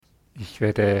Ich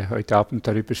werde heute Abend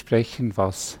darüber sprechen,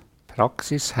 was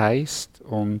Praxis heißt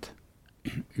und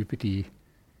über die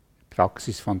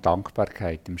Praxis von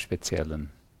Dankbarkeit im Speziellen.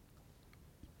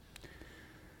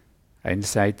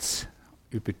 Einerseits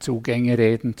über Zugänge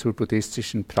reden zur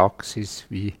buddhistischen Praxis,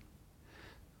 wie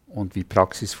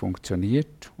Praxis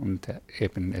funktioniert und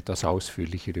eben etwas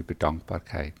ausführlicher über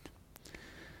Dankbarkeit.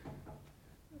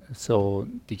 So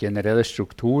die generelle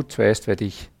Struktur, zuerst werde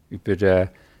ich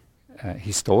über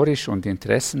historisch und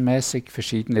interessenmäßig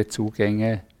verschiedene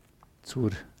Zugänge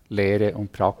zur Lehre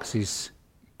und Praxis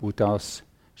Buddhas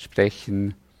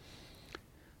sprechen.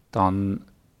 Dann,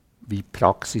 wie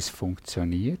Praxis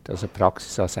funktioniert, also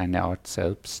Praxis als eine Art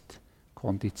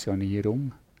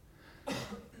Selbstkonditionierung.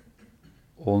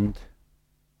 Und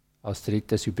als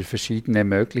drittes über verschiedene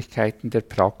Möglichkeiten der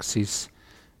Praxis,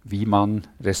 wie man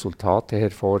Resultate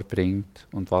hervorbringt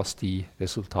und was die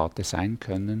Resultate sein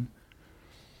können.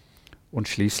 Und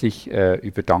schließlich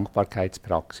über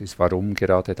Dankbarkeitspraxis, warum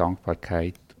gerade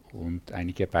Dankbarkeit und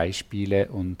einige Beispiele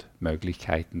und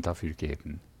Möglichkeiten dafür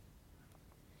geben.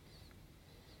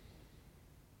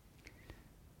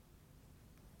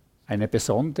 Eine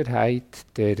Besonderheit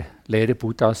der Lehre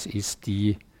Buddhas ist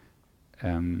diese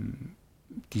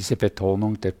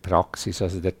Betonung der Praxis,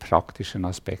 also der praktischen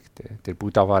Aspekte. Der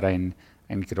Buddha war ein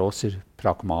großer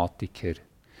Pragmatiker.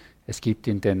 Es gibt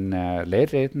in den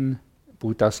Lehrreden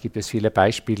Buddhas gibt es viele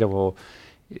Beispiele, wo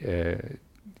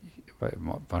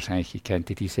wahrscheinlich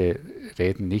kennt ihr diese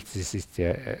Reden nicht, es ist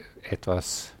ja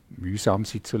etwas mühsam,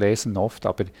 sie zu lesen oft,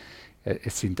 aber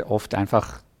es sind oft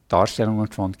einfach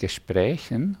Darstellungen von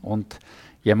Gesprächen und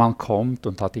jemand kommt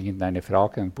und hat irgendeine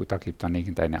Frage und Buddha gibt dann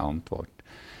irgendeine Antwort.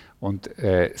 Und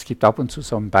es gibt ab und zu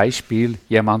so ein Beispiel,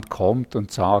 jemand kommt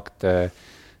und sagt,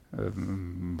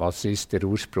 was ist der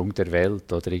Ursprung der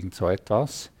Welt oder irgend so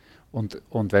etwas. Und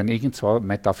wenn irgend so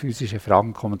metaphysische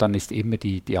Fragen kommen, dann ist immer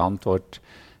die Antwort,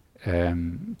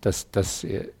 das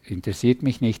interessiert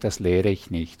mich nicht, das lehre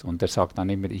ich nicht. Und er sagt dann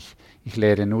immer, ich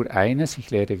lehre nur eines, ich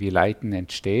lehre, wie Leiden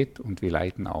entsteht und wie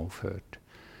Leiden aufhört.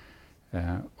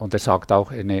 Und er sagt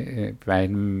auch, bei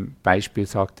einem Beispiel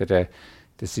sagt er,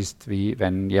 das ist wie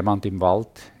wenn jemand im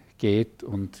Wald geht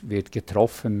und wird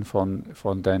getroffen von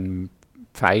dem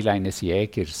Pfeil eines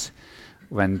Jägers.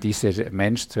 Wenn dieser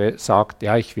Mensch sagt,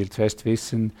 ja, ich will zuerst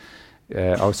wissen,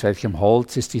 aus welchem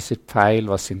Holz ist dieser Pfeil,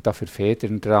 was sind da für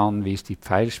Federn dran, wie ist die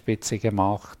Pfeilspitze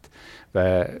gemacht,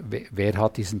 wer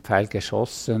hat diesen Pfeil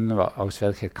geschossen, aus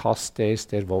welcher Kaste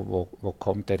ist er, wo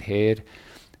kommt er her.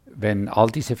 Wenn all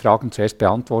diese Fragen zuerst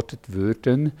beantwortet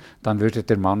würden, dann würde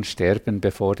der Mann sterben,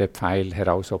 bevor der Pfeil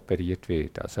herausoperiert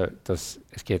wird. Also es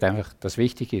geht einfach, das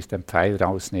Wichtige ist, den Pfeil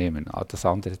rausnehmen, das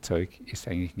andere Zeug ist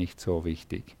eigentlich nicht so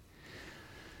wichtig.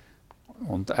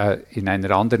 Und in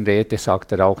einer anderen Rede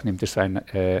sagt er auch, nimmt er so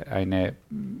eine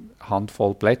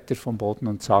Handvoll Blätter vom Boden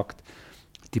und sagt,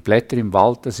 die Blätter im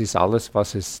Wald, das ist alles,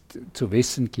 was es zu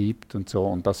wissen gibt und so.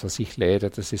 Und das, was ich lehre,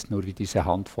 das ist nur wie diese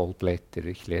Handvoll Blätter.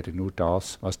 Ich lehre nur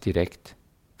das, was direkt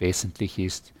wesentlich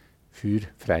ist für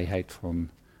Freiheit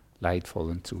von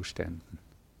leidvollen Zuständen.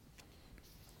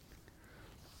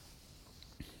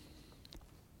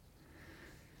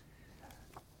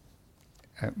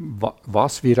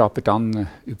 Was wir aber dann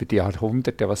über die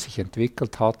Jahrhunderte, was sich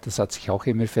entwickelt hat, das hat sich auch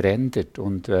immer verändert.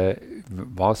 Und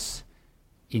was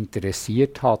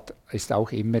interessiert hat, ist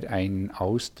auch immer ein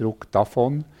Ausdruck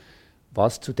davon,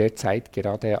 was zu der Zeit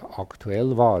gerade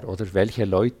aktuell war oder welche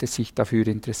Leute sich dafür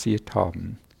interessiert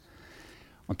haben.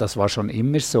 Und das war schon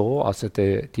immer so, also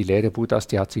die Lehre Buddhas,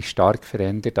 die hat sich stark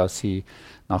verändert, als sie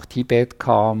nach Tibet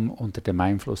kam, unter dem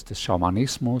Einfluss des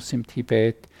Schamanismus im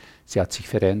Tibet. Sie hat sich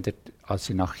verändert, als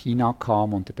sie nach China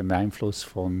kam, unter dem Einfluss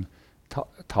von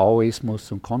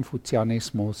Taoismus und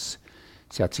Konfuzianismus.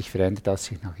 Sie hat sich verändert, als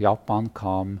sie nach Japan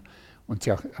kam. Und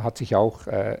sie hat sich auch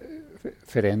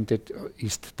verändert,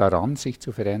 ist daran, sich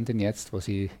zu verändern jetzt, wo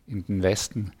sie in den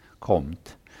Westen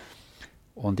kommt.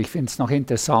 Und ich finde es noch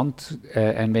interessant,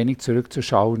 ein wenig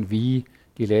zurückzuschauen, wie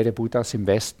die Lehre Buddhas im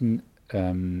Westen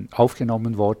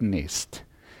aufgenommen worden ist.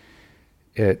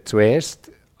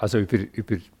 Zuerst, also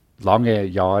über lange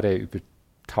Jahre, über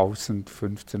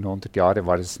 1500 Jahre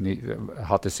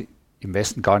hat es im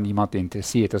Westen gar niemand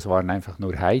interessiert. Das waren einfach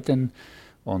nur Heiden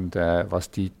und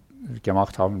was die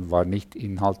gemacht haben, war nicht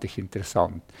inhaltlich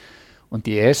interessant. Und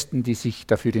die ersten, die sich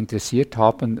dafür interessiert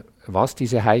haben, was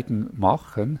diese Heiden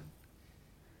machen,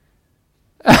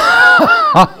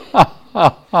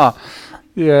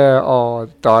 yeah, oh,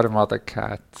 Dharma the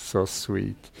cat, so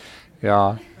sweet.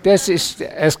 Ja,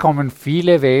 es kommen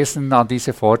viele Wesen an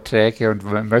diese Vorträge und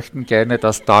wir möchten gerne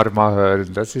das Dharma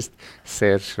hören. Das ist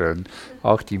sehr schön.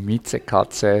 Auch die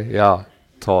Mietzekatze, ja,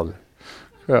 toll.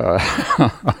 Ja,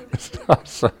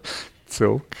 also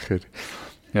Zucker.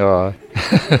 Ja.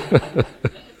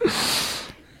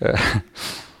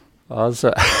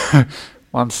 Also,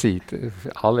 man sieht,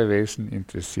 alle Wesen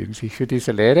interessieren sich für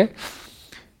diese Lehre.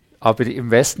 Aber im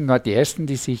Westen waren die ersten,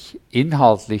 die sich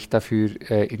inhaltlich dafür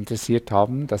interessiert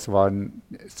haben, das waren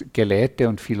Gelehrte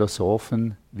und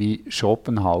Philosophen wie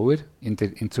Schopenhauer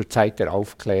zur Zeit der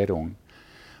Aufklärung.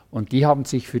 Und die haben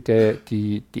sich für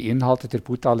die Inhalte der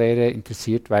Buddha-Lehre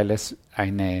interessiert, weil es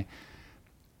eine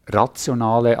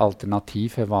rationale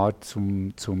Alternative war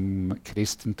zum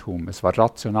Christentum. Es war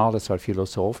rational, es war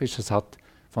philosophisch, es hat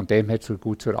von dem her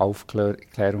gut zur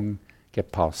Aufklärung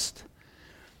gepasst.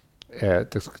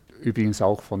 Das übrigens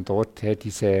auch von dort her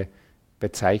diese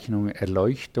Bezeichnung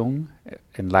Erleuchtung,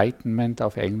 Enlightenment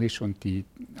auf Englisch, und die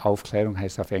Aufklärung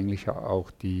heißt auf Englisch auch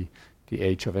die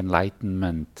Age of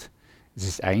Enlightenment. Es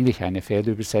ist eigentlich eine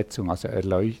Fehlübersetzung, also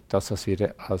das, was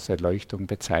wir als Erleuchtung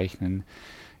bezeichnen,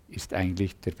 ist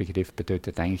eigentlich, der Begriff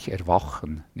bedeutet eigentlich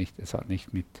Erwachen. Es hat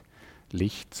nicht mit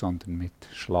Licht, sondern mit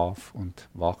Schlaf und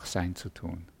Wachsein zu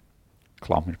tun.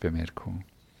 Klammerbemerkung.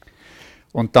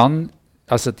 Und dann,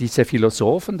 also diese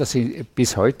Philosophen, das sind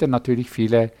bis heute natürlich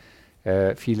viele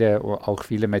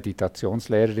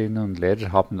Meditationslehrerinnen und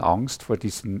Lehrer haben Angst vor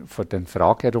den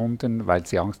Fragerunden, weil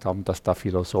sie Angst haben, dass da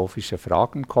philosophische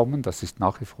Fragen kommen. Das ist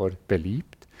nach wie vor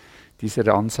beliebt,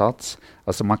 dieser Ansatz.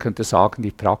 Also man könnte sagen,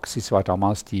 die Praxis war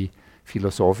damals die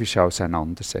philosophische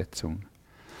Auseinandersetzung.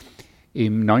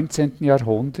 Im 19.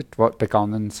 Jahrhundert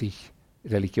begannen sich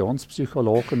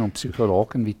Religionspsychologen und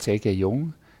Psychologen wie C.G.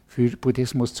 Jung für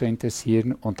Buddhismus zu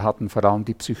interessieren und hatten vor allem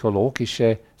die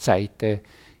psychologische Seite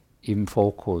im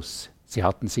Fokus. Sie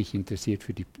hatten sich interessiert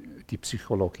für die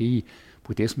Psychologie.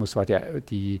 Buddhismus war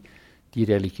die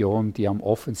Religion, die am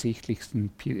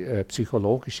offensichtlichsten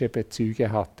psychologische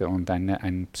Bezüge hatte und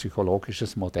ein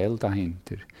psychologisches Modell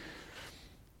dahinter.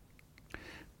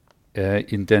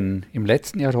 Im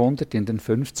letzten Jahrhundert, in den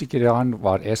 50er Jahren,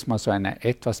 war erstmal so eine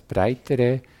etwas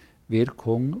breitere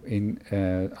Wirkung,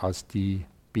 als die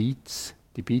Beat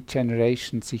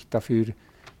Generation sich dafür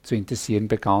zu interessieren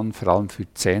begann, vor allem für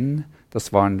Zen.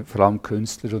 Das waren vor allem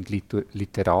Künstler und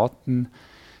Literaten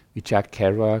wie Jack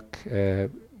Kerouac,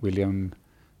 William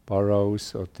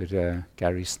Burroughs oder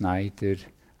Gary Snyder,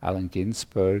 Allen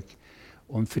Ginsberg.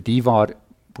 Und für die war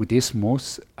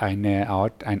Buddhismus ein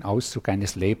Ausdruck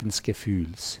eines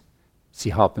Lebensgefühls.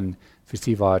 Für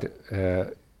sie war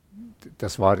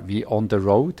das war wie On the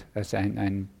Road, also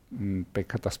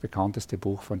das bekannteste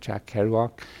Buch von Jack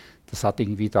Kerouac. Das hat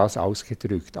irgendwie das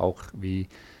ausgedrückt, auch wie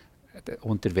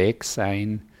unterwegs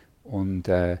sein, und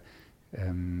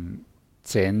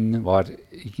Zen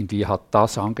hat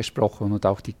das angesprochen und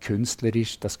auch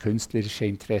das künstlerische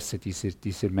Interesse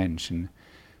dieser Menschen.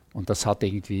 Und das hat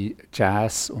irgendwie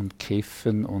Jazz und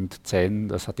Kiffen und Zen,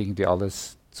 das hat irgendwie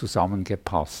alles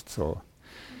zusammengepasst. So.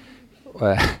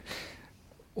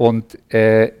 Und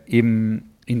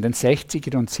in den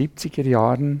 60er und 70er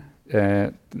Jahren,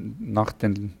 nach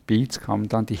den Beats, kamen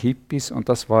dann die Hippies, und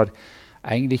das war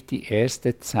eigentlich die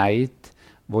erste Zeit,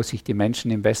 wo sich die Menschen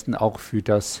im Westen auch für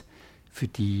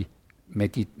die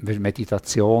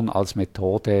Meditation als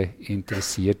Methode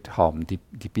interessiert haben. Die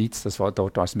Beats, das war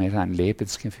dort als mehr ein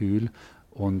Lebensgefühl,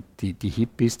 und die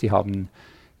Hippies, die wollten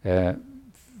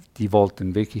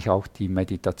wirklich auch die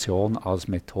Meditation als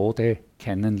Methode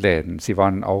kennenlernen. Sie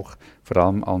waren auch vor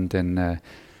allem an den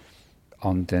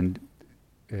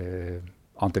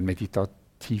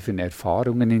meditativen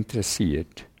Erfahrungen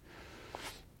interessiert.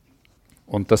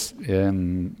 Und das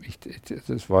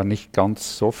war nicht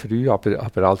ganz so früh,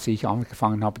 aber als ich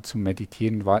angefangen habe zu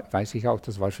meditieren, weiß ich auch,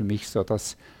 das war für mich so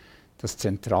das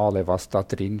Zentrale, was da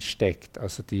drin steckt.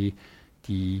 Also die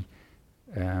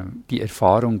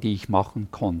Erfahrung, die ich machen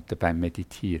konnte beim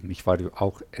Meditieren. Ich war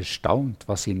auch erstaunt,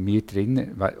 was in mir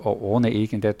drin, ohne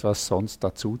irgendetwas sonst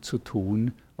dazu zu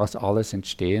tun, was alles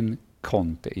entstehen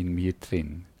konnte in mir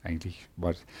drin. Eigentlich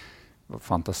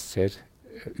fand das sehr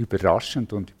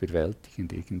überraschend und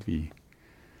überwältigend irgendwie.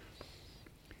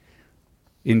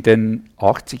 In den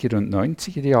 80er und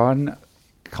 90er Jahren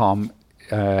kam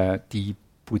die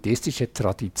buddhistische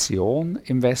Tradition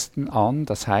im Westen an.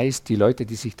 Das heißt, die Leute,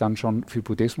 die sich dann schon für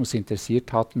Buddhismus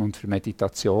interessiert hatten und für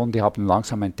Meditation, die haben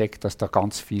langsam entdeckt, dass da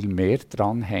ganz viel mehr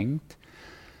dran hängt,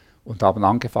 und haben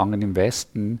angefangen im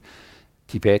Westen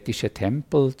tibetische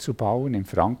Tempel zu bauen. In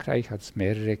Frankreich hat es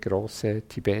mehrere große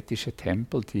tibetische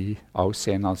Tempel, die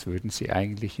aussehen, als würden sie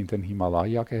eigentlich in den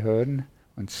Himalaya gehören,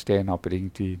 und stehen aber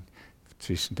irgendwie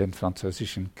zwischen den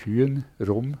französischen Kühen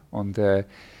rum. Und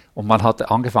man hat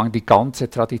angefangen, die ganze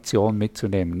Tradition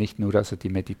mitzunehmen, nicht nur also die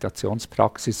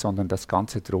Meditationspraxis, sondern das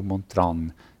Ganze drum und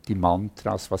dran. die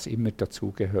Mantras, was immer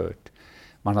dazugehört.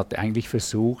 Man hat eigentlich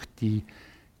versucht, die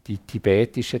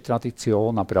tibetische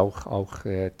Tradition, aber auch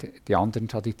die anderen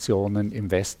Traditionen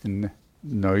im Westen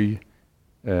neu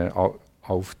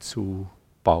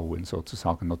aufzubauen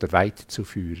sozusagen oder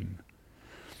weiterzuführen.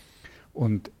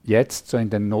 Und jetzt, so in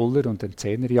den Nuller- und den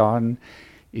Zehnerjahren,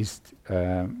 ist,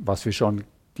 was wir schon,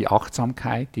 die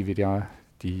Achtsamkeit, die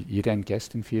Irene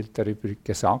gestern viel darüber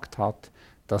gesagt hat,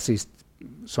 das ist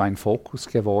so ein Fokus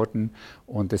geworden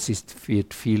und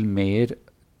wird viel mehr,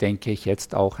 denke ich,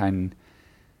 jetzt auch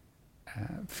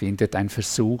findet ein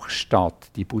Versuch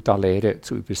statt, die Buddha-Lehre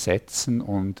zu übersetzen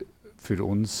und für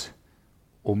uns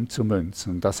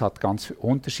umzumünzen. Und das hat ganz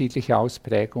unterschiedliche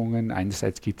Ausprägungen.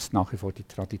 Einerseits gibt es nach wie vor die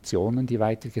Traditionen, die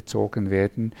weitergezogen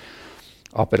werden,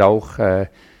 aber auch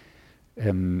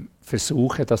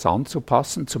Versuche, das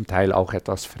anzupassen, zum Teil auch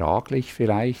etwas fraglich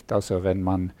vielleicht. Also wenn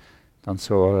man dann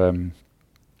so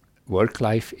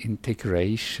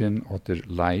Work-Life-Integration oder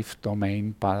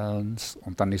Life-Domain-Balance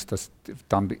und dann ist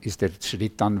der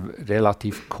Schritt dann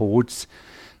relativ kurz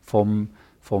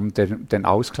den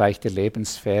Ausgleich der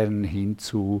Lebenssphären hin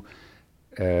zu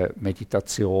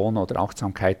Meditation oder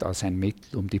Achtsamkeit als ein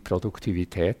Mittel, um die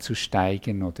Produktivität zu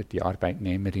steigern oder die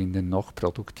Arbeitnehmerinnen noch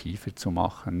produktiver zu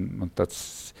machen. Und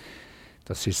das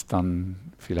ist dann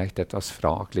vielleicht etwas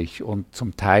fraglich. Und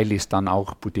zum Teil ist dann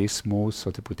auch Buddhismus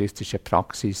oder buddhistische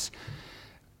Praxis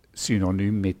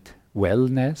synonym mit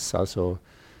Wellness, also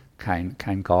kein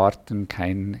Garten,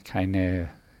 kein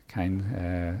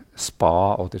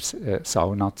Spa oder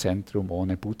Saunazentrum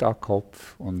ohne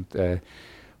Buddha-Kopf. Und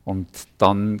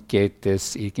dann geht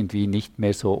es irgendwie nicht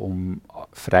mehr so um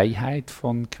Freiheit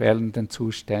von quälenden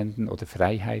Zuständen oder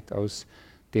Freiheit aus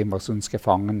dem, was uns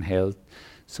gefangen hält,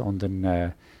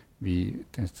 sondern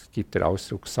es gibt der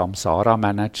Ausdruck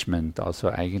Samsara-Management, also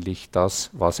eigentlich das,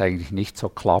 was eigentlich nicht so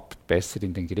klappt, besser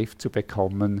in den Griff zu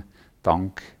bekommen,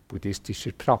 dank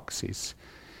buddhistischer Praxis.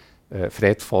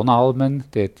 Fred von Almen,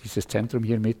 der dieses Zentrum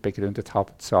hier mitbegründet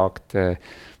hat,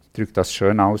 drückt das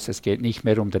schön aus, es geht nicht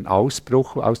mehr um den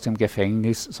Ausbruch aus dem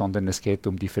Gefängnis, sondern es geht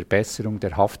um die Verbesserung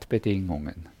der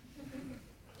Haftbedingungen.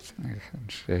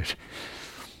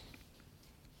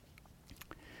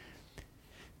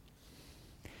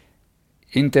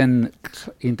 In den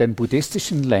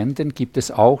buddhistischen Ländern gibt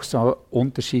es auch so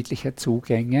unterschiedliche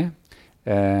Zugänge.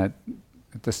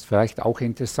 Das ist vielleicht auch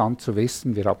interessant zu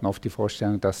wissen. Wir haben oft die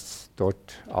Vorstellung, dass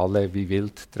dort alle wie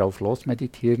wild drauf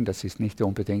losmeditieren. Das ist nicht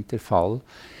unbedingt der Fall.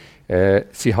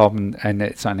 Sie haben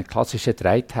so eine klassische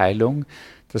Dreiteilung.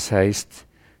 Das heißt,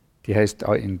 die heißt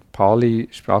in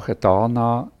Pali-Sprache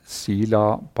Dana,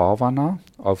 Sila, Bhavana.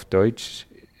 Auf Deutsch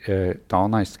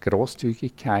Dana ist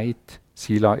Großzügigkeit,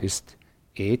 Sila ist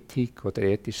Ethik oder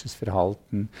ethisches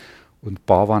Verhalten und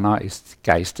Bhavana ist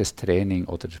Geistestraining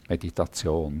oder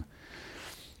Meditation.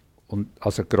 Und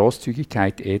also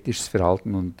Großzügigkeit, ethisches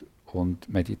Verhalten und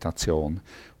Meditation.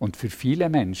 Und für viele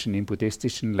Menschen in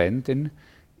buddhistischen Ländern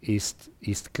ist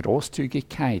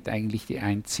Großzügigkeit eigentlich die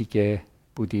einzige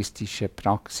buddhistische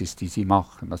Praxis, die sie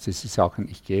machen. Also sie sagen,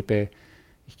 ich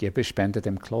spende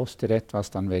dem Kloster etwas,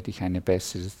 dann werde ich eine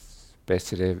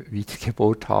bessere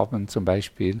Wiedergeburt haben zum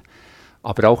Beispiel.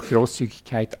 Aber auch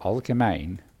Großzügigkeit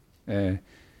allgemein.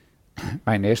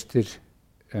 Mein erster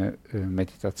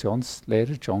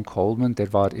Meditationslehrer, John Coleman,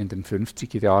 der war in den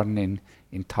 50er Jahren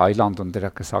in Thailand und er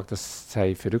hat gesagt, das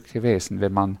sei verrückt gewesen,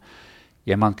 wenn man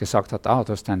jemand gesagt hat, du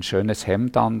hast ein schönes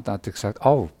Hemd an, dann hat er gesagt,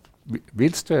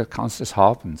 willst du, kannst du es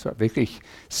haben. So, wirklich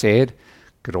sehr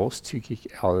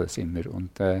großzügig alles immer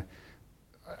und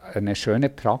eine schöne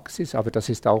Praxis, aber das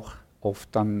ist auch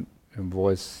oft dann, wo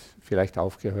es vielleicht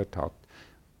aufgehört hat.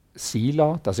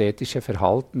 Sila, das ethische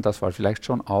Verhalten, das war vielleicht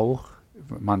schon auch,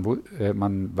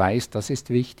 man weiß, das ist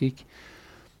wichtig.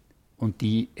 Und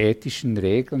die ethischen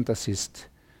Regeln, das ist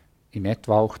in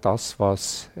etwa auch das,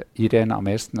 was Irene am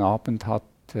ersten Abend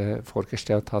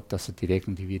vorgestellt hat, also die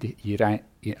Regeln, die wir hier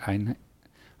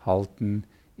einhalten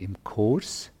im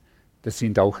Kurs. Das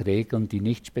sind auch Regeln, die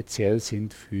nicht speziell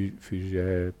sind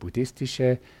für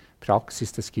buddhistische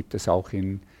Praxis. Das gibt es auch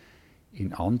in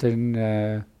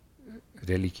anderen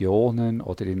Religionen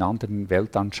oder in anderen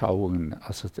Weltanschauungen,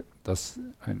 also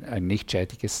ein nicht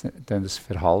schädiges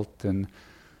Verhalten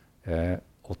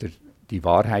oder die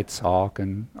Wahrheit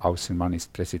sagen, außer man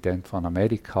ist Präsident von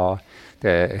Amerika,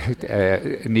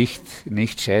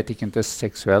 nicht schädigendes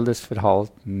sexuelles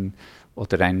Verhalten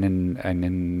oder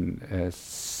einen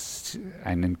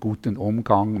guten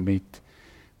Umgang mit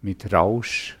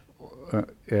Rausch,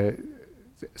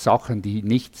 Sachen, die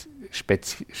nicht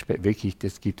wirklich,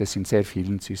 das gibt es in sehr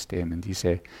vielen Systemen,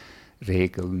 diese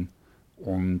Regeln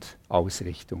und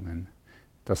Ausrichtungen.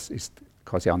 Das ist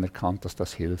quasi anerkannt, dass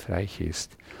das hilfreich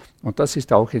ist. Und das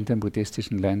ist auch in den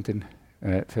buddhistischen Ländern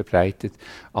verbreitet.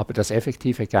 Aber das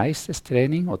effektive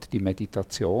Geistestraining oder die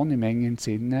Meditation im engen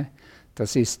Sinne,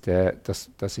 das ist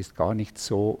gar nicht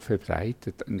so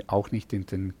verbreitet, auch nicht in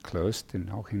den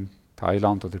Klöstern, auch in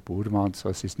Thailand oder Burma und so.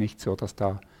 Es ist nicht so, dass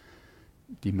da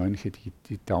die Mönche,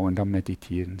 die dauernd am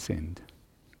Meditieren sind.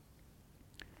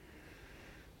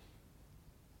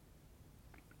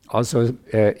 Also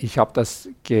ich habe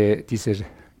dieser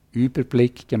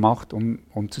Überblick gemacht,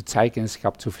 um zu zeigen, es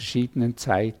gab zu verschiedenen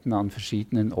Zeiten, an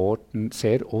verschiedenen Orten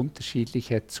sehr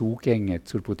unterschiedliche Zugänge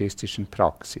zur buddhistischen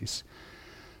Praxis.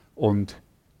 Und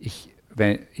ich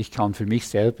kann für mich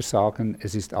selber sagen,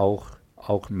 es ist auch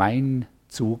mein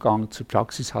Zugang zur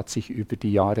Praxis hat sich über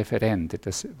die Jahre verändert.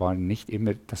 Das war nicht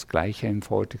immer das Gleiche im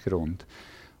Vordergrund.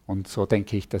 Und so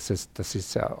denke ich, dass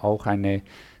es auch eine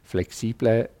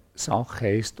flexible Sache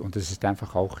ist und es ist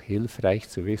einfach auch hilfreich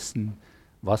zu wissen,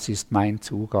 was ist mein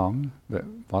Zugang,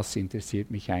 was interessiert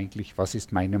mich eigentlich, was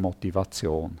ist meine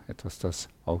Motivation, etwas, das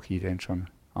auch Irene schon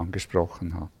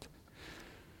angesprochen hat.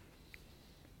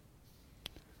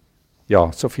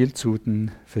 Ja, so viel zu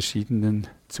den verschiedenen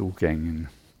Zugängen.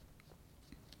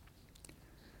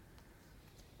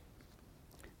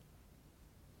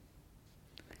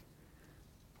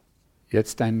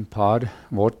 Jetzt ein paar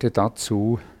Worte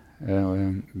dazu,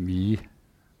 wie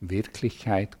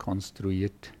Wirklichkeit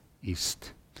konstruiert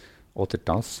ist oder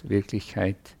dass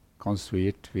Wirklichkeit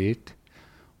konstruiert wird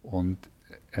und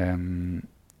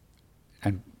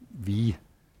wie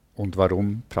und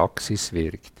warum Praxis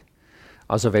wirkt.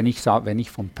 Also wenn ich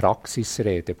von Praxis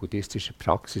rede, buddhistische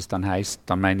Praxis, dann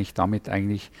meine ich damit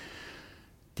eigentlich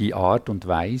die Art und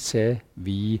Weise,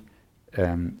 wie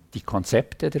die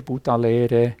Konzepte der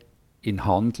Buddha-Lehre in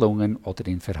Handlungen oder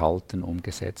in Verhalten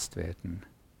umgesetzt werden.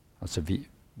 Also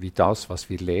wie das, was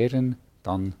wir lehren,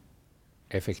 dann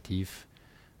effektiv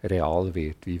real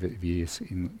wird, wie es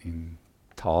in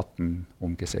Taten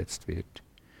umgesetzt wird.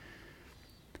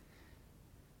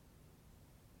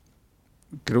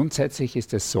 Grundsätzlich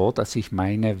ist es so, dass ich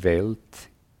meine Welt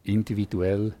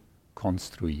individuell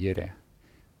konstruiere.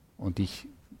 Und ich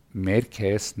merke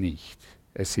es nicht.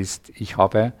 Ich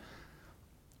habe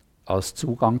als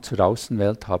Zugang zur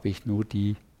Außenwelt habe ich nur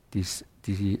die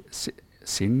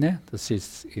Sinne. Das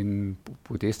ist im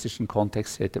buddhistischen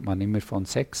Kontext redet man immer von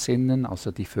 6 Sinnen,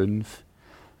 also die 5,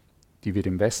 die wir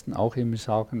im Westen auch immer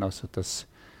sagen, also das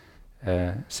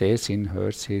Sehsinn,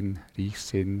 Hörsinn,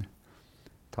 Riechsinn,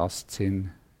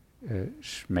 Tastsinn,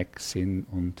 Schmecksinn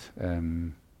und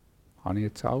habe ich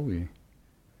jetzt auch wie?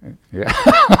 Ja.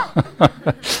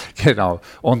 Genau.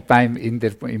 Und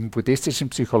im buddhistischen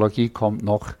Psychologie kommt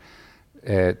noch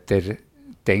der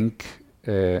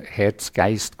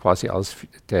Herzgeist quasi als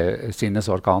der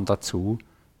Sinnesorgan dazu,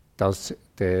 dass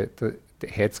der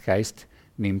Herzgeist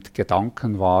nimmt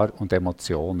Gedanken wahr und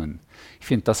Emotionen. Ich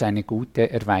finde das eine gute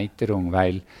Erweiterung,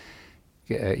 weil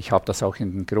ich habe das auch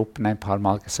in den Gruppen ein paar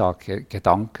Mal gesagt,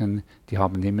 Gedanken, die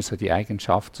haben immer so die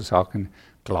Eigenschaft zu sagen,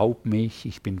 glaub mich,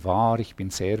 ich bin wahr, ich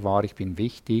bin sehr wahr, ich bin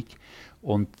wichtig.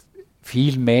 Und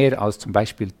viel mehr als zum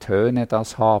Beispiel Töne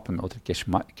das haben oder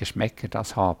Geschmäcker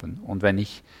das haben. Und wenn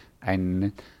ich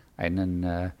einen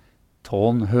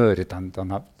Ton höre, dann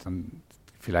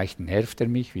vielleicht nervt er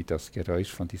mich, wie das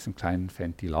Geräusch von diesem kleinen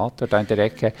Ventilator da in der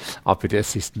Ecke, aber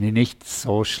das ist mir nicht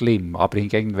so schlimm. Aber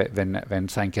hingegen, wenn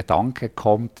so ein Gedanke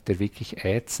kommt, der wirklich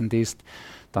ätzend ist,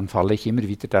 dann falle ich immer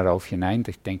wieder darauf hinein.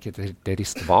 Ich denke, der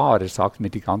ist wahr, er sagt mir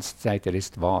die ganze Zeit, er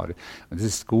ist wahr. Und es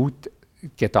ist gut,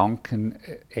 Gedanken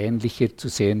ähnlicher zu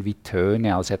sehen wie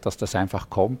Töne, als etwas, das einfach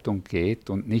kommt und geht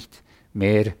und nicht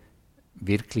mehr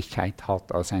Wirklichkeit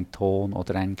hat als ein Ton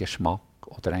oder ein Geschmack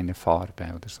oder eine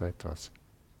Farbe oder so etwas.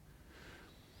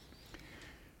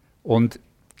 Und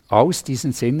aus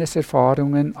diesen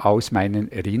Sinneserfahrungen, aus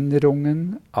meinen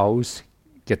Erinnerungen, aus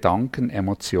Gedanken,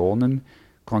 Emotionen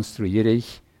konstruiere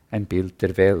ich ein Bild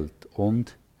der Welt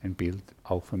und ein Bild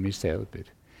auch von mir selber.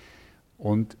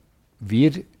 Und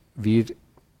wir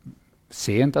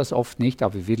sehen das oft nicht,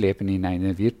 aber wir leben in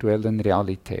einer virtuellen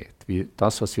Realität.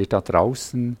 Das, was wir da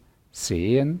draußen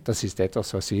sehen, das ist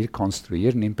etwas, was wir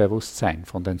konstruieren im Bewusstsein,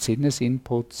 von den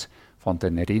Sinnesinputs, von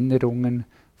den Erinnerungen,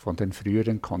 von den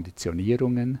früheren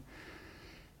Konditionierungen.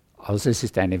 Also es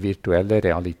ist eine virtuelle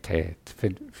Realität.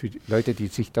 Für Leute, die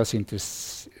sich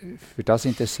für das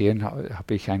interessieren,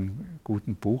 habe ich einen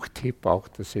guten Buchtipp. Auch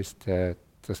das ist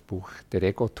das Buch Der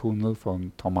Ego-Tunnel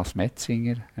von Thomas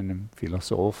Metzinger, einem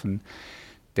Philosophen,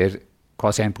 der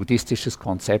quasi ein buddhistisches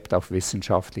Konzept auf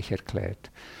wissenschaftlich erklärt.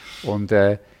 Und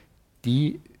es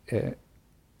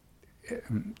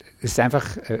ist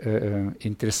einfach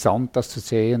interessant, das zu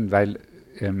sehen, weil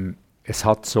es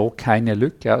hat so keine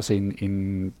Lücke. Also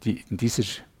in dieser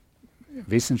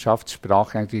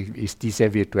Wissenschaftssprache ist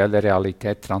diese virtuelle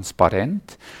Realität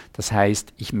transparent. Das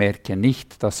heißt, ich merke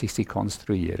nicht, dass ich sie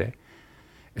konstruiere.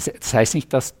 Das heißt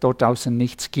nicht, dass dort außen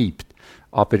nichts gibt,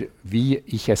 aber wie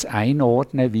ich es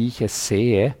einordne, wie ich es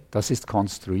sehe, das ist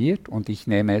konstruiert und ich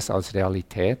nehme es als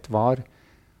Realität wahr.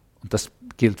 Und das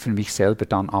gilt für mich selber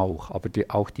dann auch, aber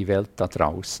auch die Welt da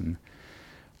draußen.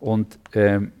 Und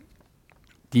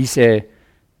dieser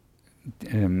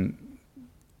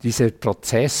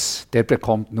Prozess, der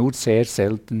bekommt nur sehr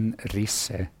selten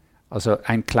Risse. Also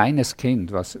ein kleines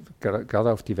Kind, was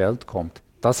gerade auf die Welt kommt,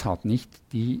 das hat nicht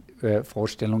die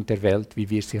Vorstellung der Welt, wie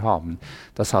wir sie haben.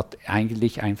 Das hat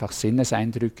eigentlich einfach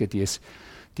Sinneseindrücke,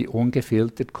 die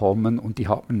ungefiltert kommen und die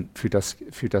haben für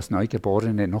das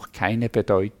Neugeborene noch keine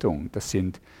Bedeutung. Das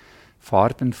sind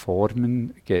Farben,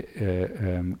 Formen,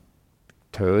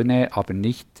 Töne, aber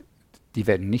die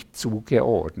werden nicht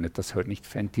zugeordnet. Das hört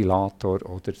nicht Ventilator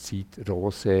oder sieht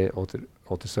Rose oder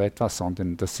so etwas,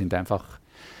 sondern das sind einfach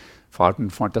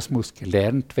Farben, das muss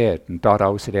gelernt werden,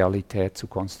 daraus Realität zu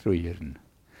konstruieren.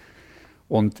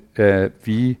 Und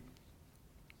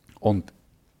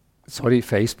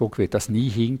Facebook wird das nie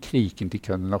hinkriegen, die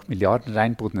können noch Milliarden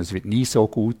reinbutten, es wird nie so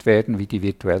gut werden wie die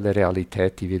virtuelle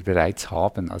Realität, die wir bereits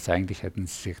haben. Also eigentlich hätten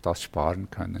sie sich das sparen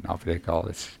können, aber egal.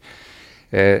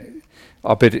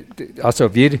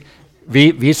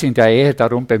 Wir sind ja eher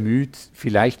darum bemüht,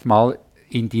 vielleicht mal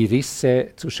in die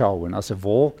Risse zu schauen. Also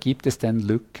wo gibt es denn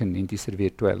Lücken in dieser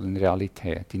virtuellen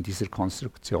Realität, in dieser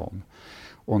Konstruktion?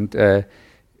 Und es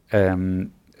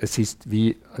ist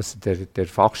der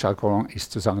Fachjargon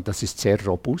ist zu sagen, das ist sehr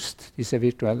robust, diese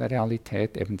virtuelle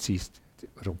Realität. Eben sie ist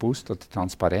robust oder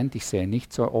transparent, ich sehe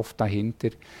nicht so oft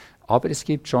dahinter, aber es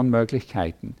gibt schon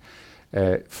Möglichkeiten.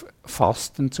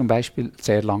 Fasten zum Beispiel,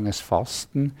 sehr langes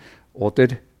Fasten oder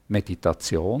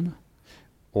Meditation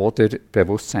oder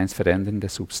bewusstseinsverändernde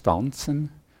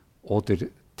Substanzen oder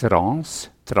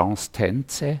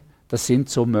Trance-Tänze. Das sind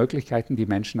so Möglichkeiten, die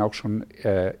Menschen auch schon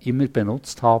immer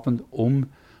benutzt haben, um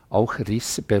auch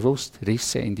bewusst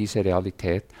Risse in diese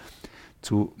Realität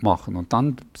zu machen. Und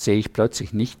dann sehe ich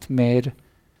plötzlich nicht mehr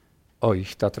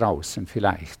euch da draußen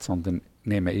vielleicht, sondern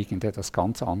nehme irgendetwas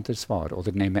ganz anderes wahr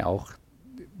oder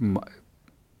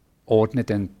ordne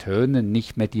den Tönen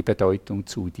nicht mehr die Bedeutung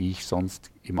zu, die ich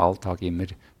sonst im Alltag immer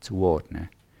zuordne.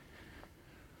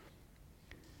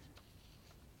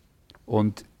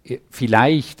 Und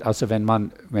vielleicht, also wenn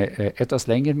man etwas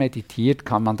länger meditiert,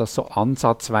 kann man das so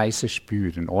ansatzweise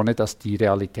spüren, ohne dass die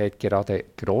Realität gerade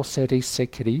große Risse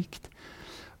kriegt.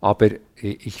 Aber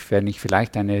wenn ich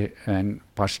vielleicht ein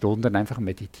paar Stunden einfach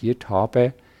meditiert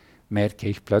habe, merke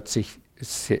ich plötzlich,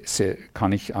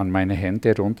 kann ich an meine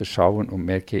Hände runterschauen und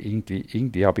merke,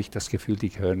 irgendwie habe ich das Gefühl, die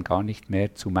gehören gar nicht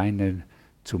mehr zu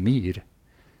mir.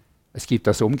 Es gibt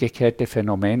das umgekehrte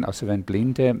Phänomen, also wenn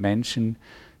blinde Menschen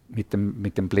mit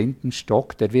dem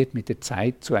Blindenstock, der wird mit der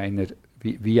Zeit zu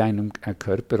wie einem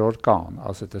Körperorgan.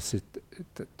 Also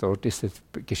dort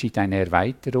geschieht eine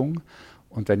Erweiterung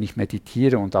und wenn ich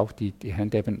meditiere und auch die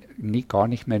Hände eben gar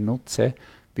nicht mehr nutze,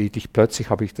 plötzlich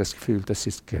habe ich das Gefühl,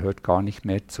 gehört gar nicht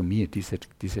mehr zu mir, dieser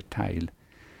Teil.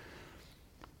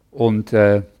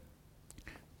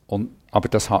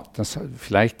 Aber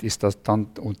vielleicht ist das dann,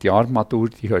 und die Armatur,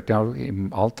 die gehört ja auch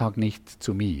im Alltag nicht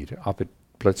zu mir, aber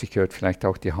plötzlich gehört vielleicht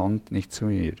auch die Hand nicht zu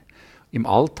mir. Im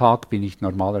Alltag bin ich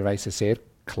normalerweise sehr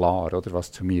klar, oder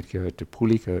was zu mir gehört. Der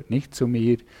Pulli gehört nicht zu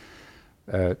mir,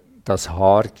 das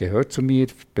Haar gehört zu mir,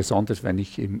 besonders wenn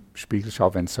ich im Spiegel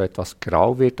schaue, wenn es so etwas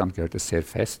grau wird, dann gehört es sehr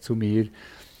fest zu mir.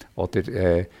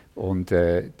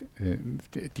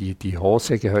 Die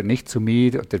Hose gehört nicht zu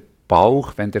mir. Der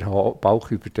Bauch, wenn der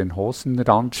Bauch über den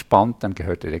Hosenrand spannt, dann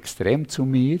gehört er extrem zu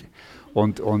mir.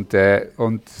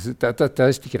 Da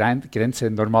ist die Grenze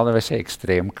normalerweise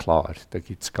extrem klar. Da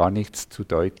gibt es gar nichts zu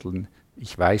deuteln.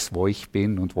 Ich weiß, wo ich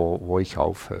bin und wo ich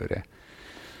aufhöre.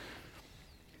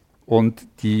 Und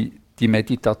die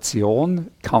Meditation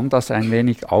kann das ein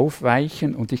wenig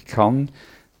aufweichen und ich kann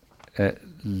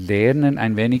lernen,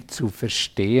 ein wenig zu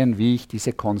verstehen, wie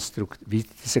diese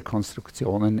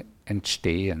Konstruktionen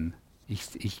entstehen.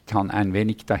 Ich kann ein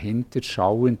wenig dahinter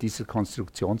schauen, dieser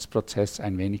Konstruktionsprozess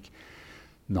ein wenig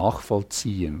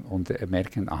nachvollziehen und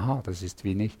merken, aha, das ist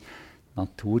wie nicht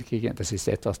naturgegeben, das ist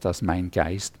etwas, das mein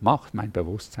Geist macht, mein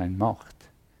Bewusstsein macht.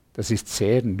 Das ist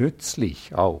sehr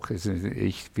nützlich auch. Also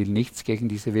ich will nichts gegen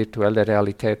diese virtuelle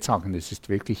Realität sagen. Es ist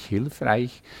wirklich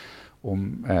hilfreich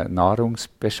um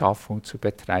Nahrungsbeschaffung zu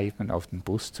betreiben, auf den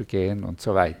Bus zu gehen und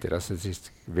so weiter. Also es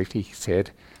ist wirklich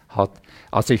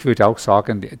also ich würde auch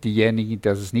sagen, diejenigen, die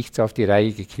das nicht so auf die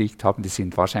Reihe gekriegt haben, die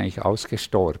sind wahrscheinlich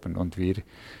ausgestorben und wir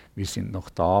sind noch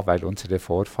da, weil unsere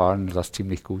Vorfahren das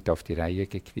ziemlich gut auf die Reihe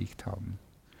gekriegt haben.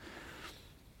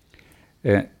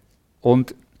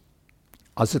 Und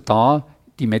also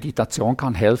die Meditation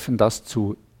kann helfen, das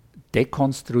zu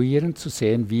dekonstruieren, zu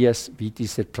sehen, wie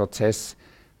dieser Prozess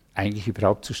eigentlich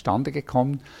überhaupt zustande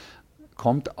kommt.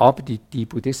 Aber die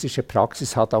buddhistische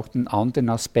Praxis hat auch den anderen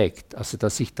Aspekt, also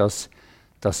dass ich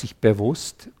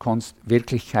bewusst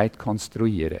Wirklichkeit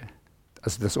konstruiere,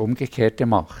 also das Umgekehrte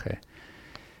mache.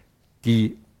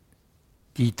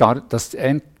 Das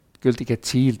endgültige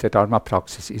Ziel der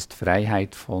Dharmapraxis ist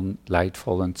Freiheit von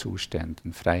leidvollen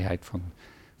Zuständen, Freiheit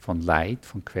von Leid,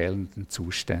 von quälenden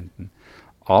Zuständen.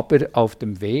 Aber auf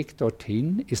dem Weg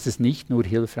dorthin ist es nicht nur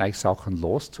hilfreich, Sachen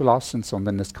loszulassen,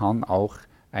 sondern es kann auch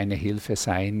eine Hilfe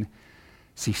sein,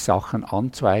 sich Sachen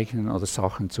anzueignen oder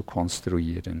Sachen zu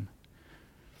konstruieren.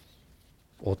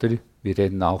 Oder wir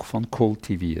reden auch von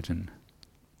kultivieren.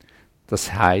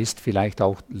 Das heißt vielleicht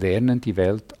auch lernen, die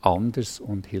Welt anders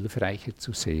und hilfreicher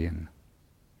zu sehen.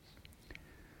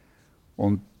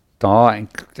 Und da ein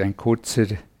kurzer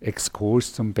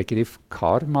Exkurs zum Begriff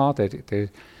Karma, der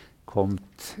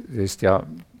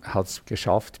hat es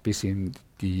geschafft bis in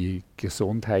die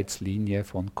Gesundheitslinie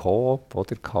von Coop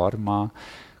oder Karma.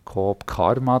 Coop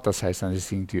Karma, das heißt, es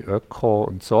ist irgendwie Öko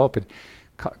und so, aber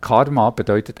Karma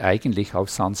bedeutet eigentlich auf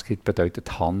Sanskrit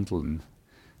bedeutet Handeln.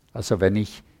 Also wenn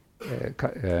ich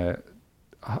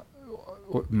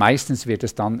meistens wird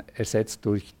es dann ersetzt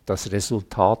durch das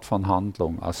Resultat von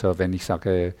Handlung. Also wenn ich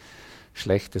sage,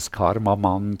 schlechtes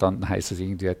Karma-Mann, dann heißt es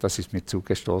irgendwie, etwas ist mir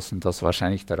zugestoßen, das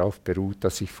wahrscheinlich darauf beruht,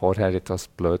 dass ich vorher etwas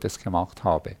Blödes gemacht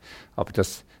habe. Aber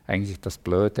das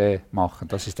Blöde machen,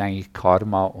 das ist eigentlich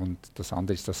Karma und das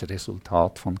andere ist das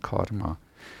Resultat von Karma.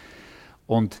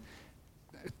 Und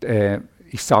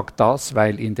ich sage das,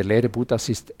 weil in der Lehre Buddhas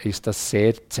ist das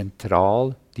sehr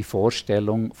zentral, die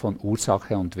Vorstellung von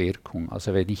Ursache und Wirkung.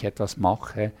 Also wenn ich etwas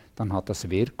mache, dann hat das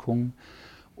Wirkung.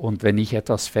 Und wenn ich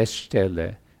etwas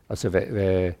feststelle, also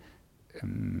es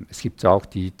gibt auch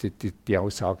die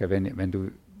Aussage, wenn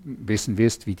du wissen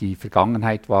willst, wie die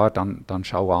Vergangenheit war, dann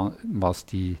schau an, was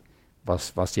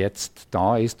jetzt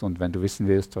da ist. Und wenn du wissen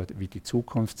willst, wie die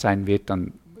Zukunft sein wird,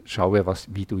 dann schaue,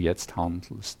 wie du jetzt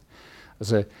handelst.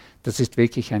 Also das ist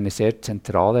wirklich eine sehr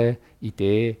zentrale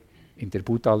Idee in der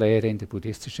Buddha-Lehre, in der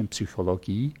buddhistischen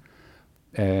Psychologie.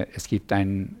 Es gibt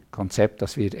ein Konzept,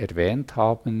 das wir erwähnt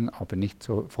haben, aber nicht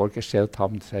so vorgestellt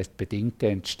haben, das heißt bedingte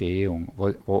Entstehung,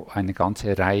 wo eine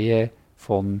ganze Reihe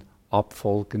von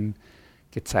Abfolgen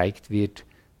gezeigt wird,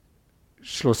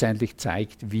 schlussendlich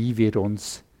zeigt, wie wir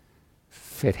uns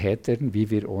verheddern, wie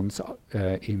wir uns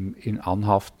in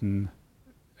Anhaften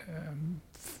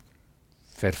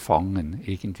verfangen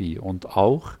irgendwie und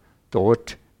auch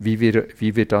dort, wie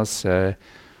wir das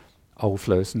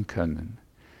auflösen können.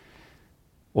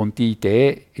 Und die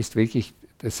Idee ist wirklich,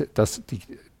 dass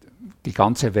die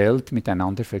ganze Welt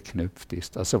miteinander verknüpft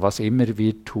ist. Also was immer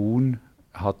wir tun,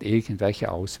 hat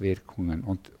irgendwelche Auswirkungen.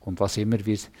 Und was immer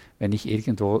wenn ich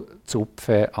irgendwo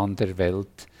zupfe an der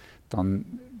Welt,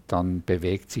 dann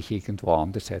bewegt sich irgendwo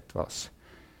anders etwas.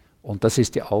 Und das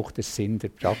ist ja auch der Sinn der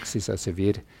Praxis. Also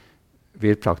wir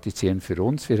praktizieren für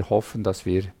uns. Wir hoffen, dass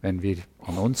wenn wir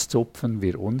an uns zupfen,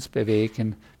 wir uns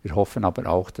bewegen. Wir hoffen aber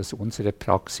auch, dass unsere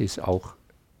Praxis auch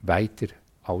weiter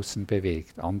außen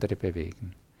bewegt, andere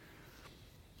bewegen.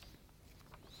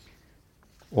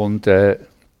 Und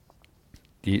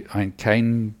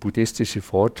kein buddhistischer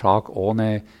Vortrag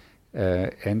ohne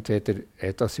entweder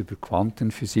etwas über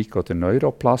Quantenphysik oder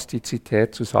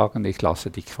Neuroplastizität zu sagen. Ich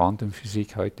lasse die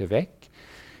Quantenphysik heute weg.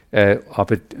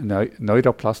 Aber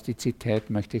Neuroplastizität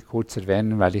möchte ich kurz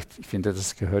erwähnen, weil ich finde,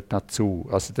 das gehört dazu.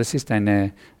 Also das ist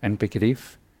ein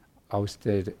Begriff aus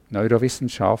der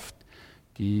Neurowissenschaft,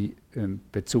 die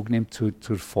Bezug nimmt zur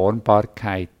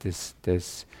Formbarkeit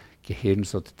des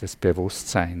Gehirns oder des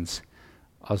Bewusstseins.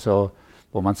 Also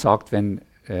wo man sagt, wenn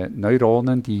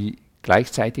Neuronen, die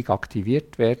gleichzeitig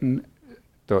aktiviert werden,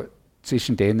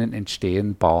 zwischen denen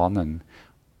entstehen Bahnen.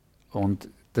 Und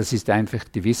das ist einfach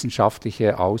der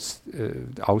wissenschaftliche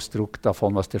Ausdruck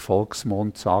davon, was der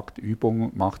Volksmund sagt,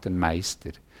 Übung macht den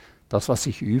Meister. Das, was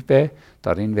ich übe,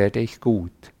 darin werde ich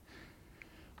gut.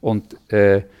 Und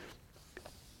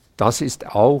das ist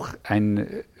auch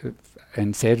ein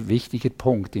sehr wichtiger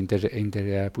Punkt in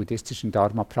der buddhistischen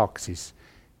Dharmapraxis.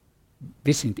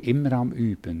 Wir sind immer am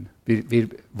Üben.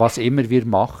 Was immer wir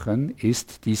machen,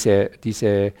 ist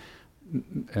diese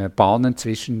Bahnen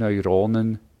zwischen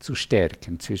Neuronen zu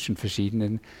stärken zwischen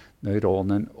verschiedenen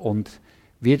Neuronen. Und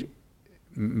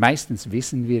meistens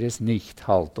wissen wir es nicht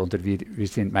halt, oder wir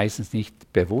sind meistens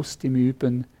nicht bewusst im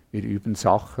Üben. Wir üben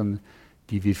Sachen,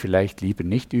 die wir vielleicht lieber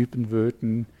nicht üben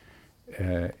würden.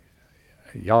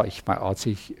 Als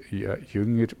ich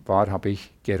jünger war, habe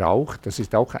ich geraucht. Das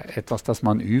ist auch etwas, das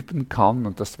man üben kann.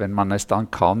 Und wenn man es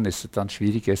dann kann, ist es dann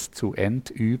schwierig, es zu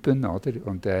entüben.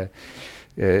 Oder?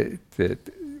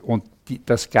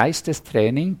 Das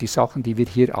Geistestraining, die Sachen, die wir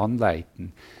hier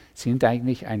anleiten, sind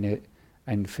eigentlich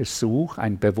ein Versuch,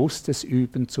 ein bewusstes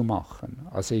Üben zu machen.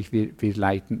 Also wir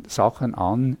leiten Sachen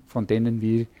an, von denen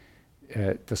wir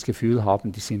das Gefühl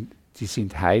haben, die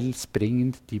sind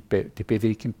heilsbringend, die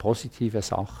bewirken positive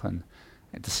Sachen.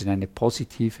 Das ist eine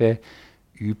positive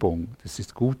Übung. Das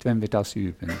ist gut, wenn wir das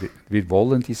üben. Wir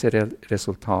wollen diese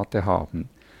Resultate haben.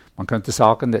 Man könnte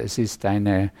sagen, es ist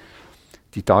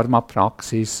die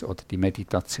Dharmapraxis oder die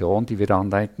Meditation, die wir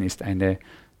anleiten, ist eine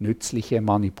nützliche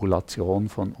Manipulation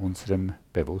von unserem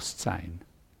Bewusstsein.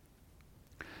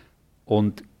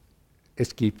 Und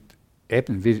es gibt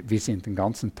eben, wir sind den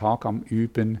ganzen Tag am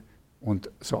Üben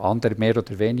und so andere mehr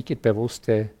oder weniger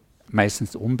bewusste,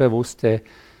 meistens unbewusste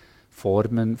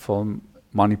Formen von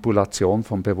Manipulation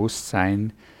vom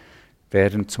Bewusstsein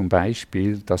wären zum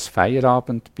Beispiel das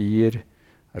Feierabendbier,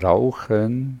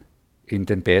 Rauchen, in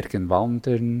den Bergen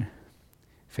wandern,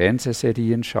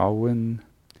 Fernsehserien schauen,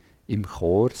 im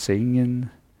Chor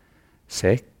singen,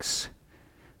 Sex,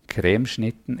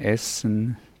 Cremeschnitten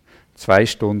essen, 2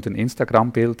 Stunden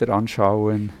Instagram-Bilder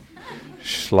anschauen,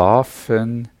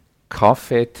 schlafen,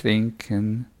 Kaffee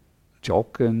trinken,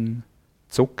 joggen,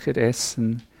 Zucker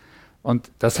essen.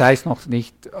 Und das heißt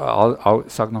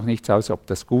sagt noch nichts aus, ob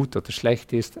das gut oder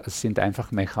schlecht ist. Es sind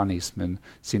einfach Mechanismen,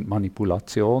 sind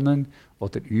Manipulationen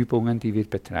oder Übungen, die wir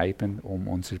betreiben, um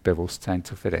unser Bewusstsein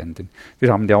zu verändern.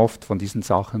 Wir haben ja oft von diesen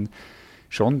Sachen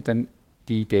schon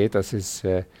die Idee, dass es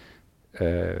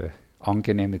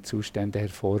angenehme Zustände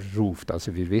hervorruft.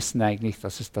 Also wir wissen eigentlich,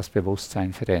 dass es das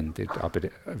Bewusstsein verändert, aber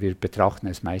wir betrachten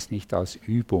es meist nicht als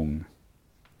Übung.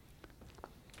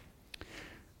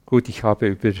 Gut, ich habe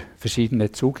über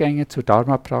verschiedene Zugänge zur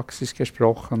Dharmapraxis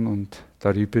gesprochen und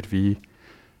darüber, wie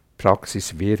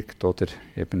Praxis wirkt oder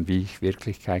eben wie ich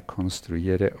Wirklichkeit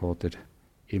konstruiere oder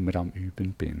immer am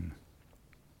Üben bin.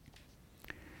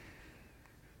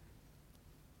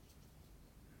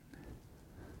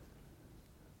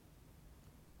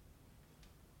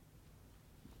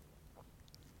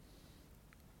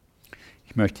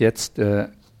 Ich möchte jetzt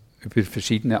über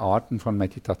verschiedene Arten von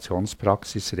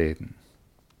Meditationspraxis reden.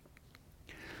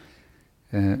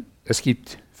 Es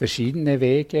gibt verschiedene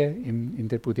Wege in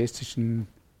der buddhistischen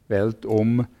Welt,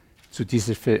 um zu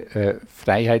dieser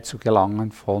Freiheit zu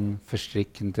gelangen von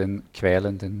verstrickenden,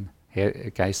 quälenden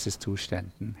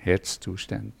Geisteszuständen,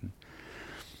 Herzzuständen.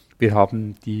 Wir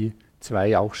haben die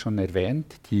 2 auch schon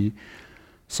erwähnt, die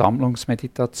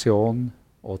Sammlungsmeditation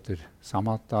oder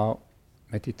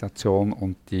Samatha-Meditation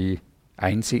und die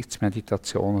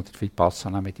Einsichtsmeditation oder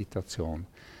Vipassana-Meditation.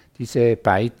 Diese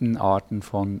beiden Arten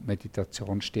von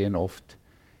Meditation stehen oft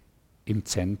im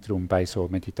Zentrum bei so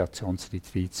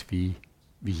Meditationsretreats, wie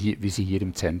sie hier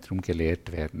im Zentrum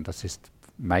gelehrt werden. Das ist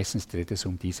meistens dreht es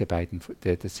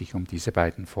sich um diese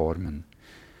beiden Formen.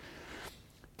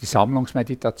 Die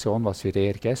Sammlungsmeditation, was wir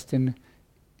eher gestern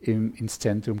ins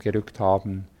Zentrum gerückt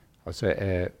haben, also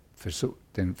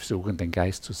versuchen den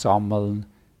Geist zu sammeln,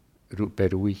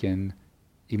 beruhigen,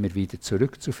 immer wieder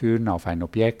zurückzuführen auf ein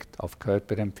Objekt, auf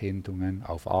Körperempfindungen,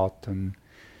 auf Atem.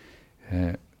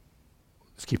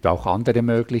 Es gibt auch andere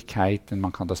Möglichkeiten.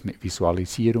 Man kann das mit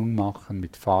Visualisierung machen,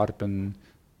 mit Farben,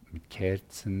 mit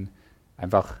Kerzen.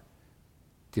 Einfach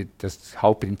das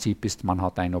Hauptprinzip ist, man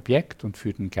hat ein Objekt und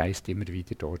führt den Geist immer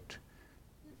wieder dort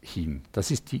hin.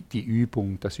 Das ist die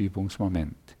Übung, das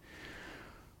Übungsmoment.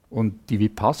 Und die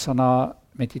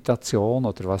Vipassana-Meditation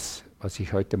oder was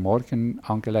ich heute Morgen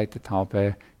angeleitet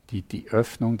habe, die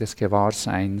Öffnung des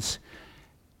Gewahrseins,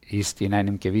 ist in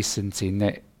einem gewissen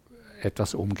Sinne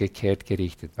etwas umgekehrt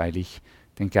gerichtet, weil ich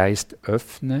den Geist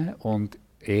öffne und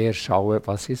eher schaue,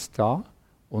 was ist da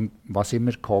und was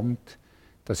immer kommt,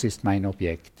 das ist mein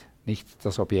Objekt. Nicht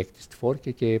das Objekt ist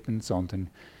vorgegeben,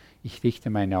 sondern ich richte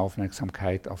meine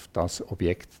Aufmerksamkeit auf das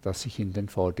Objekt, das sich in den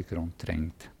Vordergrund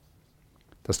drängt.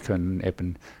 Das können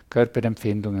eben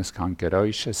Körperempfindungen, es kann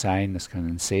Geräusche sein, es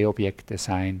können Sehobjekte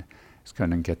sein, es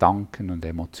können Gedanken und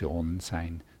Emotionen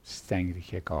sein. Es ist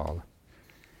eigentlich egal.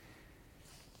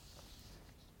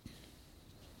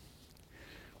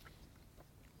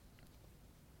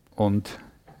 Und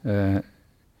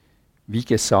wie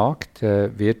gesagt,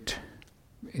 wird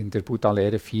in der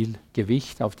Buddha-Lehre viel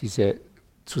Gewicht auf diese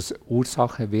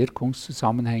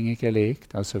Ursache-Wirkungszusammenhänge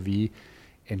gelegt, also wie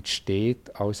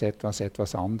entsteht aus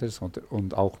etwas anderes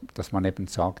und auch, dass man eben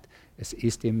sagt, es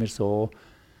ist immer so,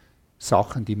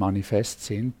 Sachen, die manifest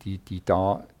sind, die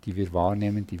wir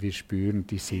wahrnehmen, die wir spüren,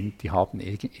 die haben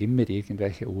immer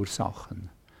irgendwelche Ursachen.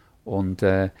 Und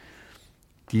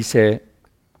diese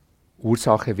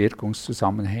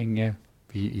Ursache-Wirkungszusammenhänge,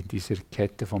 wie in dieser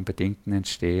Kette von Bedingten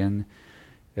entstehen,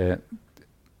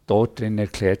 dort drin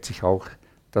erklärt sich auch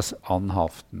das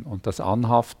Anhaften. Und das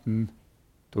Anhaften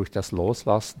durch das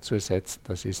Loslassen zu ersetzen,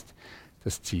 das ist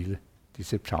das Ziel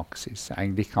dieser Praxis.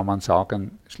 Eigentlich kann man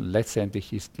sagen,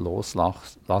 letztendlich ist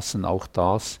Loslassen auch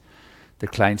das, der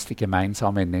kleinste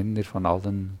gemeinsame Nenner von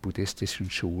allen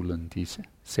buddhistischen Schulen, die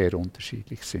sehr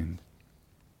unterschiedlich sind.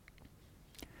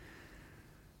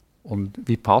 Und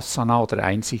Vipassana oder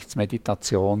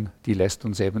Einsichtsmeditation, die lässt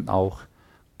uns eben auch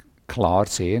klar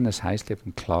sehen, das heißt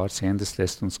eben klar sehen, das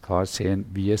lässt uns klar sehen,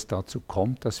 wie es dazu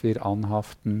kommt, dass wir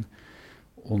anhaften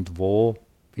und wo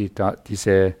wir da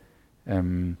diese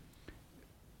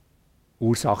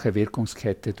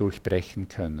Ursache-Wirkungskette durchbrechen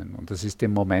können. Und das ist der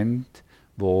Moment,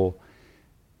 wo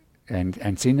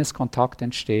ein Sinneskontakt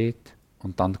entsteht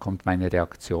und dann kommt meine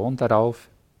Reaktion darauf.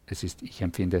 Ich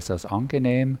empfinde es als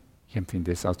angenehm, ich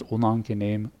empfinde es als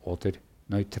unangenehm oder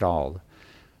neutral.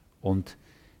 Und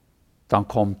dann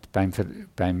kommt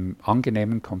beim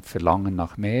Angenehmen kommt Verlangen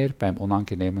nach mehr, beim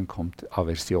Unangenehmen kommt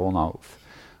Aversion auf.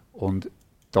 Und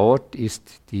dort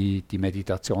ist die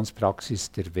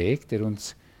Meditationspraxis der Weg, der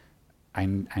uns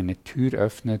eine Tür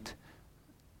öffnet,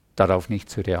 darauf nicht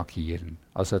zu reagieren.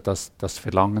 Also das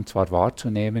Verlangen zwar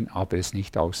wahrzunehmen, aber es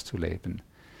nicht auszuleben.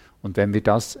 Und wenn wir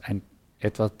das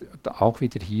auch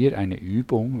wieder hier eine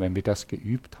Übung, wenn wir das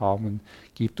geübt haben,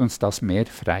 gibt uns das mehr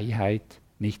Freiheit,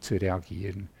 nicht zu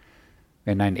reagieren.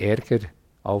 Wenn ein Ärger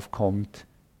aufkommt,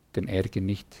 den Ärger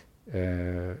nicht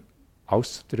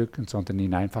auszudrücken, sondern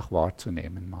ihn einfach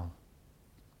wahrzunehmen mal.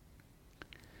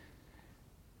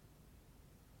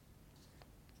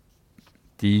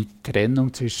 Die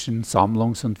Trennung zwischen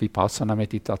Sammlungs- und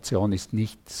Vipassana-Meditation ist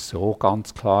nicht so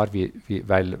ganz klar,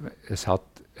 weil es hat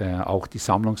auch die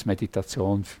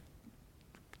Sammlungsmeditation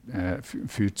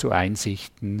führt zu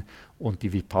Einsichten und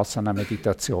die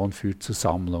Vipassana-Meditation führt zu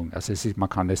Sammlung. Also es ist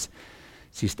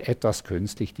etwas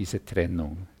künstlich, diese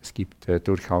Trennung. Es gibt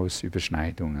durchaus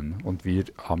Überschneidungen und wir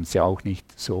haben sie auch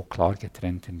nicht so klar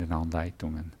getrennt in den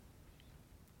Anleitungen.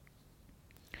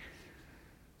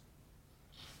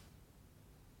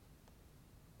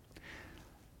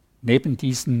 Neben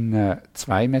diesen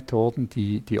zwei Methoden,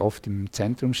 die oft im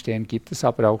Zentrum stehen, gibt es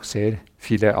aber auch sehr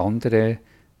viele andere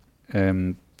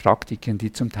Praktiken,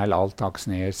 die zum Teil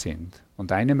alltagsnäher sind.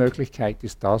 Und eine Möglichkeit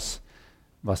ist das,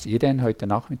 was Irene heute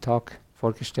Nachmittag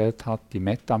vorgestellt hat, die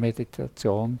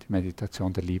Metta-Meditation, die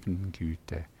Meditation der liebenden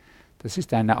Güte. Das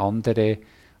ist eine andere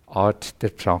Art der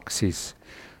Praxis.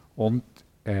 Und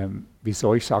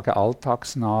wieso ich sage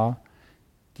alltagsnah,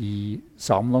 die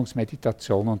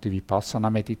Sammlungsmeditation und die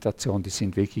Vipassana-Meditation, die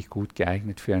sind wirklich gut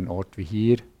geeignet für einen Ort wie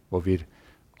hier, wo wir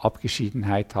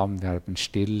Abgeschiedenheit haben, wir haben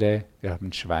Stille, wir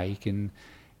haben Schweigen,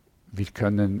 wir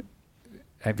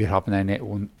haben eine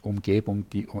Umgebung,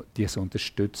 die es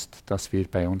unterstützt, dass wir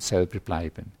bei uns selber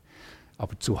bleiben.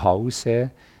 Aber zu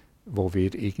Hause, wo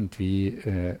wir irgendwie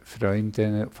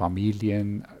Freunde,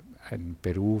 Familien, einen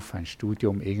Beruf, ein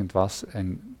Studium, irgendwas,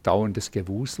 ein dauerndes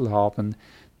Gewusel haben,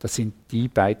 das sind die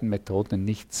beiden Methoden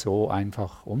nicht so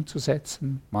einfach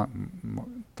umzusetzen. Man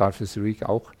darf es ruhig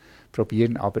auch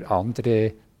probieren, aber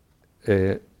andere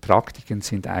Praktiken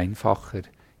sind einfacher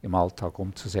im Alltag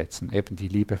umzusetzen. Eben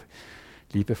die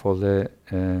liebevolles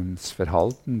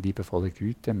Verhalten, liebevolle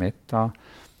Güte, Metta,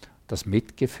 das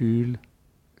Mitgefühl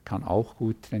kann auch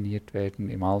gut trainiert werden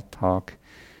im Alltag.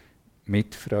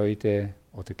 Mitfreude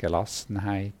oder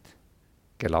Gelassenheit.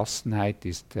 Gelassenheit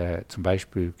ist zum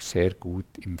Beispiel sehr gut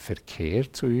im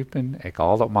Verkehr zu üben,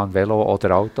 egal ob man Velo-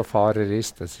 oder Autofahrer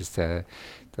ist,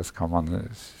 das kann man ein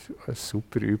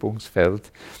super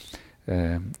Übungsfeld.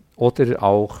 Oder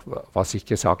auch, was ich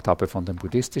gesagt habe von den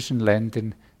buddhistischen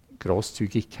Ländern,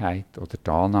 Großzügigkeit oder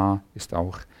Dana ist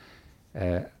auch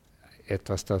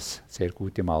etwas, das sehr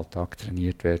gut im Alltag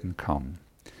trainiert werden kann.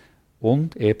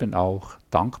 Und eben auch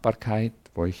Dankbarkeit,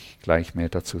 wo ich gleich mehr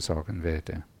dazu sagen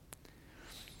werde.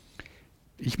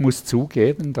 Ich muss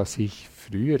zugeben, dass ich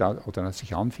früher, oder als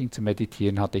ich anfing zu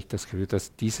meditieren, hatte ich das Gefühl,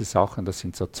 dass diese Sachen, das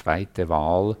sind so zweite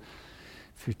Wahl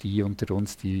für die unter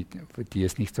uns, die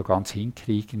es nicht so ganz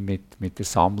hinkriegen mit der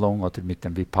Sammlung oder mit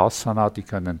dem Vipassana, die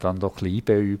können dann doch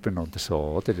Liebe üben oder so,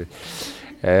 oder?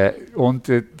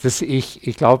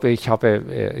 Ich glaube, ich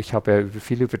habe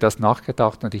viel über das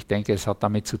nachgedacht und ich denke, es hat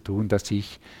damit zu tun, dass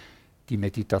ich die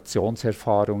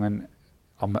Meditationserfahrungen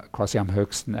quasi am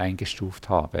höchsten eingestuft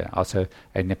habe. Also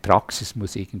eine Praxis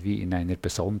muss irgendwie in einer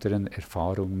besonderen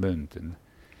Erfahrung münden.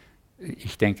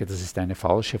 Ich denke, das ist eine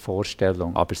falsche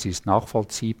Vorstellung, aber sie ist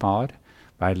nachvollziehbar,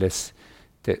 weil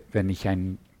wenn ich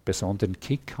einen besonderen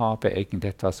Kick habe,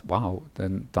 irgendetwas, wow,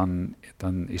 dann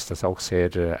ist das auch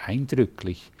sehr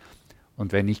eindrücklich.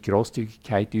 Und wenn ich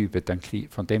Großzügigkeit übe, dann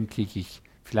von dem kriege ich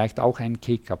vielleicht auch einen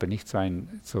Kick, aber nicht so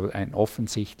einen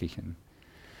offensichtlichen.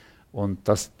 Und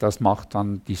das macht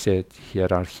dann diese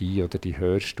Hierarchie oder die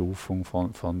Höherstufung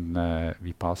von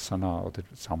Vipassana oder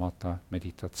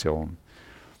Samatha-Meditation.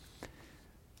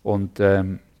 Und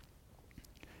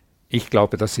ich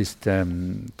glaube, das ist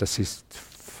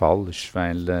falsch,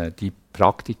 weil die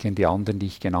Praktiken, die anderen, die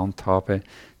ich genannt habe,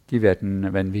 die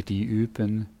werden, wenn wir die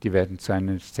üben, die werden zu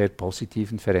einer sehr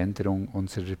positiven Veränderung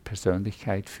unserer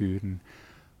Persönlichkeit führen.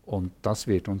 Und das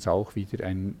wird uns auch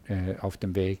wieder auf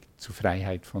dem Weg zur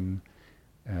Freiheit von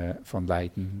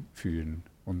Leiden führen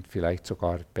und vielleicht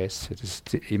sogar besser. Das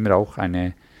ist immer auch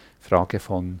eine Frage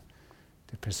von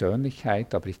der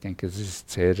Persönlichkeit, aber ich denke, das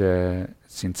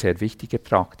sind sehr wichtige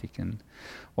Praktiken.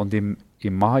 Und im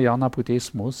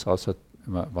Mahayana-Buddhismus, also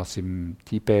was im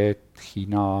Tibet,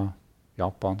 China,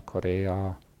 Japan,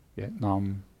 Korea,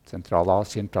 Vietnam,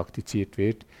 Zentralasien praktiziert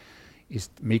wird,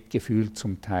 ist Mitgefühl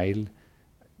zum Teil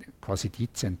quasi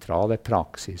die zentrale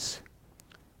Praxis.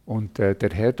 Und der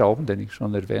Herr da oben, den ich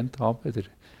schon erwähnt habe, der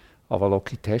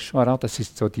Avalokiteshvara, das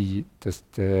ist so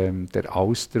der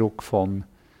Ausdruck von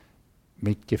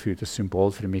Mitgefühl, das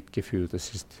Symbol für Mitgefühl.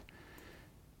 Das ist,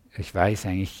 ich weiß,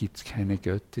 eigentlich gibt es keine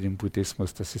Götter im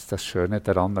Buddhismus, das ist das Schöne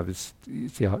daran, aber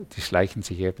die schleichen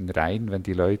sich eben rein, wenn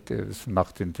die Leute,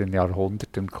 nach den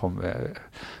Jahrhunderten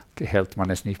hält man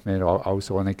es nicht mehr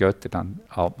aus ohne Götter, dann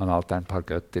hat man halt ein paar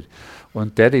Götter.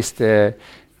 Und der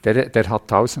hat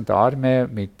 1000 Arme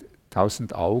mit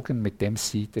 1000 Augen, mit dem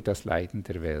sieht er das Leiden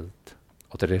der Welt.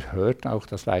 Oder er hört auch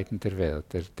das Leiden der Welt.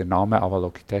 Der Name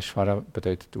Avalokiteshvara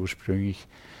bedeutet ursprünglich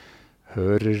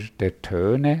Hörer der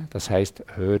Töne, das heißt,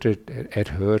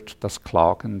 er hört das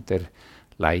Klagen der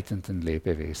leidenden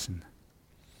Lebewesen.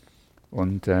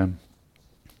 Und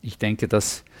ich denke,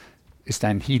 das ist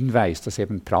ein Hinweis, dass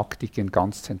eben Praktiken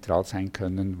ganz zentral sein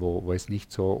können, wo es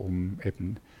nicht so um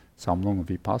eben Sammlung und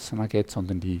Vipassana geht,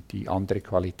 sondern die andere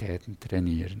Qualitäten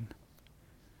trainieren.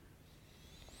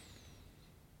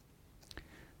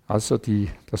 Also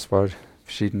das war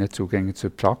verschiedene Zugänge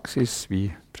zur Praxis,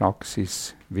 wie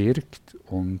Praxis wirkt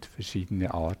und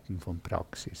verschiedene Arten von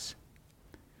Praxis.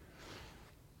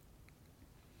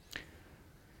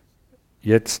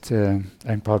 Jetzt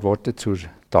ein paar Worte zur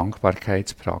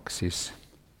Dankbarkeitspraxis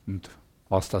und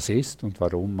was das ist und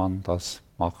warum man das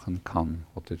machen kann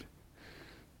oder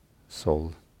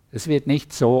soll. Es wird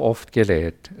nicht so oft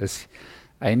gelehrt.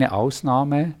 Eine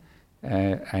Ausnahme,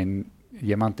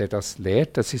 jemand, der das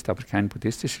lehrt, das ist aber kein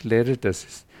buddhistischer Lehrer,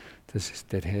 das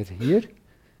ist der Herr hier.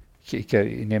 Ich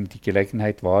nehme die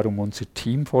Gelegenheit wahr, um unser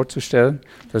Team vorzustellen.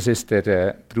 Das ist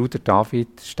der Bruder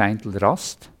David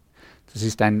Steindl-Rast. Das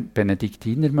ist ein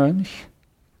Benediktinermönch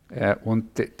und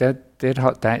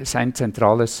sein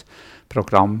zentrales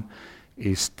Programm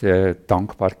ist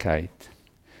Dankbarkeit.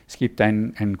 Es gibt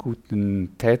einen guten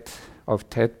auf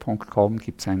TED.com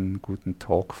gibt es einen guten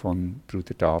Talk von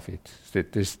Bruder David. Das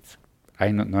ist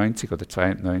 91 oder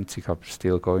 92, aber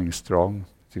still going strong.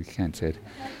 Natürlich ein sehr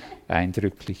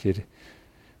eindrücklicher.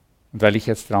 Und weil ich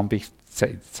jetzt dran bin,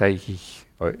 zeige ich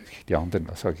euch die anderen,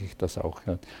 da sage ich das auch.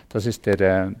 Ja. Das ist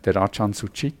der Ajahn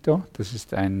Sucitto, das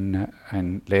ist ein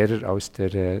Lehrer aus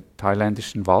der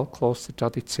thailändischen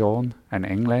Waldkloster-Tradition, ein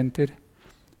Engländer,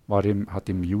 hat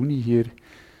im Juni hier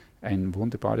ein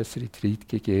wunderbares Retreat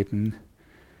gegeben.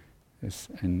 Das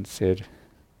ist ein sehr, ich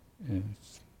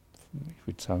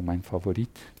würde sagen, mein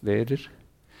Favoritlehrer.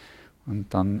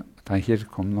 Und dann hier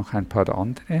kommen noch ein paar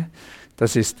andere.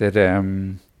 Das ist der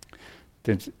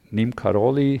Nim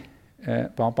Karoli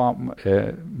Baba,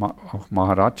 auch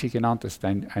Maharaji genannt, das ist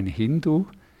ein Hindu,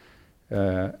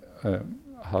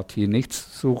 hat hier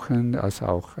nichts zu suchen, also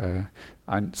auch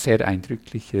ein sehr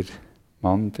eindrücklicher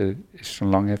Mann, der ist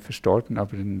schon lange verstorben,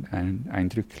 aber ein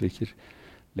eindrücklicher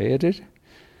Lehrer.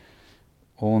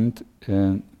 Und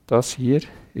das hier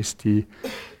ist die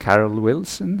Carol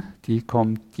Wilson, die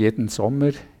kommt jeden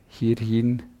Sommer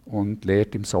hierhin und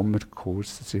lehrt im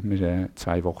Sommerkurs, das ist immer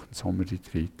 2 Wochen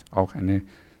Sommerretreat. Auch eine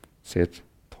sehr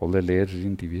tolle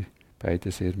Lehrerin, die wir beide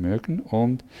sehr mögen.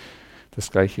 Und das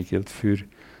Gleiche gilt für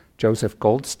Joseph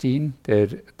Goldstein,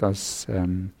 das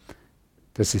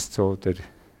ist so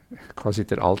quasi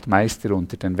der Altmeister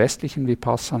unter den westlichen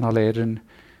Vipassana-Lehrern.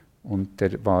 Und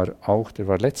der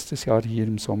war letztes Jahr hier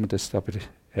im Sommer, das ist aber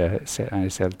eine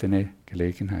seltene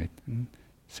Gelegenheit. Ein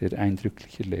sehr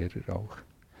eindrücklicher Lehrer auch.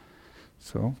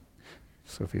 So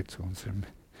viel zu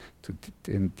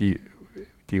denen,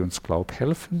 die uns Glaub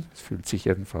helfen. Es fühlt sich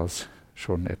jedenfalls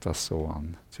schon etwas so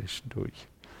an zwischendurch.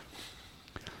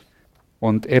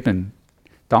 Und eben,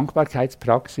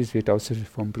 Dankbarkeitspraxis wird außer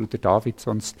vom Bruder David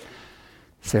sonst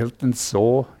selten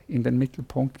so in den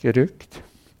Mittelpunkt gerückt.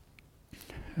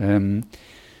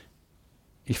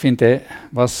 Ich finde,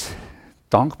 was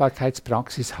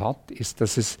Dankbarkeitspraxis hat, ist,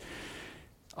 dass es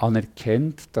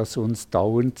anerkennt, dass uns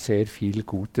dauernd sehr viel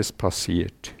Gutes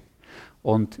passiert.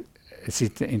 Und es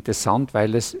ist interessant,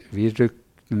 weil wir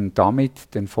rücken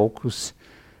damit den Fokus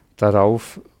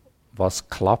darauf, was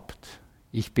klappt.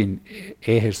 Ich bin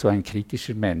eher so ein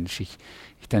kritischer Mensch. Ich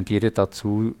tendiere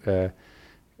dazu,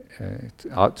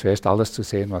 zuerst alles zu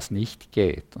sehen, was nicht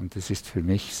geht. Und es ist für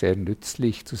mich sehr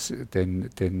nützlich,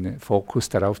 den Fokus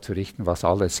darauf zu richten, was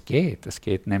alles geht. Es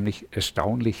geht nämlich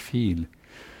erstaunlich viel.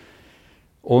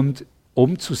 Und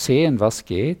um zu sehen, was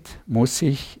geht, muss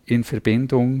ich in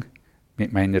Verbindung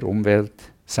mit meiner Umwelt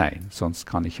sein. Sonst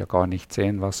kann ich ja gar nicht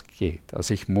sehen, was geht.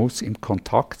 Also ich muss im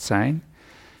Kontakt sein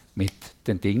mit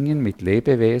den Dingen, mit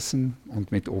Lebewesen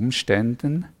und mit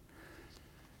Umständen.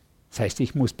 Das heißt,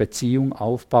 ich muss Beziehung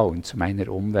aufbauen zu meiner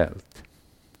Umwelt.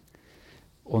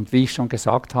 Und wie ich schon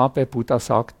gesagt habe, Buddha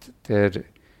sagt,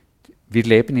 wir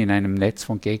leben in einem Netz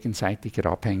von gegenseitiger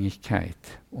Abhängigkeit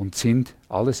und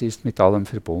alles ist mit allem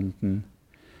verbunden.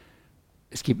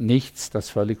 Es gibt nichts, das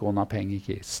völlig unabhängig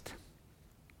ist.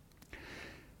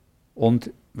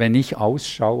 Und wenn ich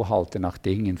Ausschau halte nach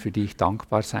Dingen, für die ich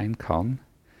dankbar sein kann,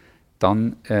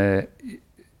 dann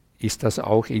ist das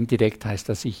auch indirekt, heißt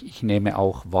das, ich nehme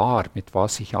auch wahr, mit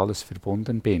was ich alles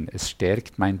verbunden bin. Es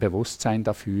stärkt mein Bewusstsein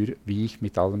dafür, wie ich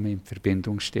mit allem in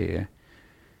Verbindung stehe.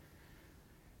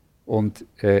 Und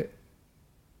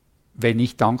wenn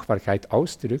ich Dankbarkeit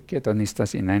ausdrücke, dann ist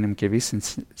das in einem gewissen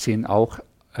Sinn auch,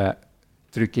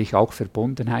 drücke ich auch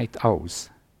Verbundenheit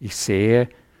aus.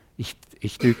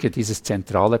 Ich drücke dieses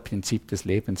zentrale Prinzip des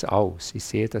Lebens aus. Ich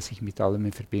sehe, dass ich mit allem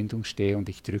in Verbindung stehe und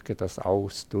ich drücke das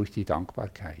aus durch die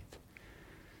Dankbarkeit.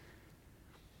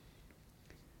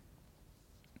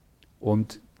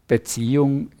 Und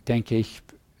Beziehung, denke ich,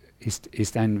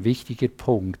 ist ein wichtiger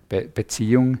Punkt.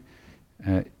 Beziehung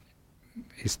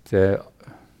ist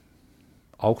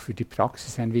auch für die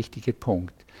Praxis ein wichtiger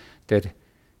Punkt.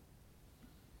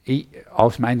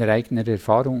 Aus meiner eigenen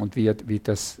Erfahrung und wie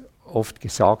das oft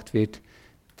gesagt wird,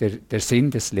 der Sinn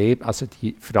des Lebens, also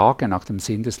die Frage nach dem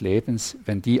Sinn des Lebens,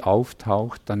 wenn die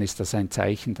auftaucht, dann ist das ein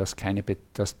Zeichen, dass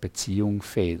Beziehung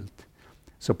fehlt.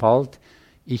 Sobald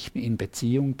ich in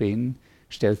Beziehung bin,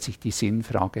 stellt sich die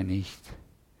Sinnfrage nicht.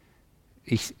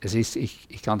 Ich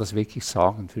kann das wirklich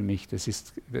sagen für mich. Das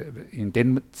ist in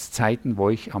den Zeiten, wo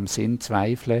ich am Sinn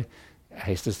zweifle,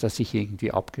 heißt das, dass ich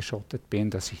irgendwie abgeschottet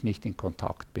bin, dass ich nicht in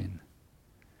Kontakt bin.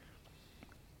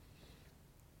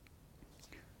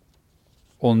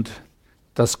 Und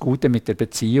das Gute mit der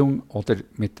Beziehung oder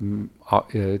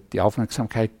die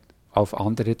Aufmerksamkeit auf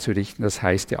andere zu richten, das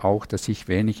heißt ja auch, dass ich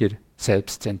weniger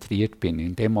selbstzentriert bin.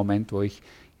 In dem Moment, wo ich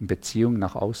in Beziehung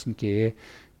nach außen gehe,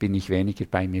 bin ich weniger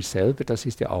bei mir selber. Das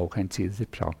ist ja auch ein Ziel der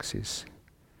Praxis.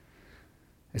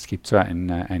 Es gibt so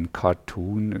ein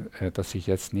Cartoon, das ich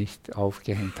jetzt nicht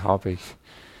aufgehängt habe. Ich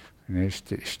habe eine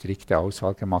strikte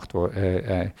Auswahl gemacht, wo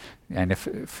eine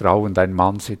Frau und ein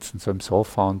Mann sitzen so im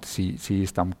Sofa und sie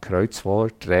ist am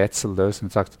Kreuzwort Rätsel lösen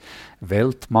und sagt,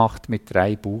 Weltmacht mit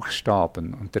 3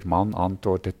 Buchstaben. Und der Mann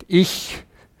antwortet, ich.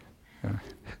 Ja.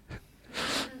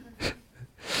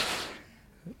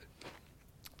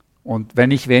 Und wenn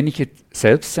ich weniger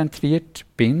selbstzentriert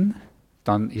bin,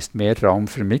 dann ist mehr Raum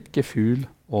für Mitgefühl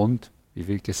und, wie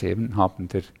wir gesehen haben,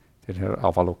 der Herr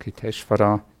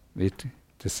Avalokiteshvara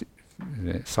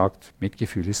sagt,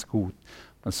 Mitgefühl ist gut.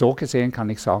 Und so gesehen kann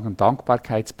ich sagen,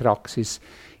 Dankbarkeitspraxis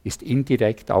ist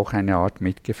indirekt auch eine Art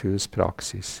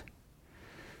Mitgefühlspraxis.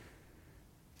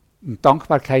 Und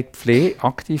Dankbarkeit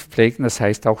aktiv pflegen, das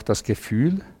heißt auch das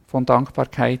Gefühl von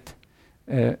Dankbarkeit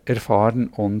erfahren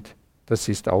und das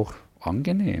ist auch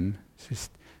angenehm. Es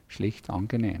ist schlicht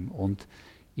angenehm. Und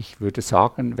ich würde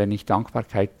sagen, wenn ich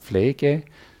Dankbarkeit pflege,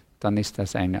 dann ist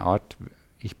das eine Art,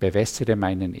 ich bewässere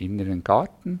meinen inneren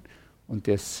Garten und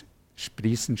es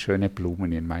sprießen schöne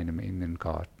Blumen in meinem inneren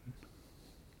Garten.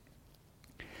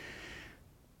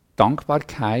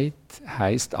 Dankbarkeit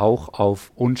heißt auch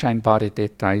auf unscheinbare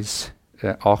Details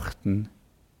achten,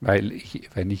 weil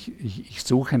ich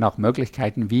suche nach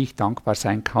Möglichkeiten, wie ich dankbar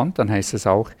sein kann, dann heißt es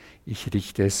auch, ich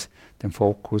richte den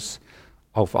Fokus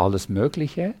auf alles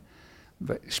Mögliche.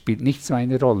 Es spielt nicht so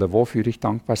eine Rolle, wofür ich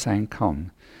dankbar sein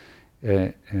kann.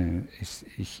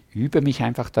 Ich übe mich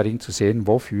einfach darin zu sehen,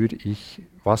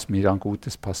 was mir an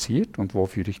Gutes passiert und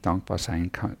wofür ich dankbar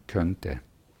sein könnte.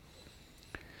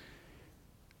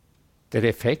 Der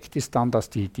Effekt ist dann, dass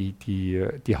die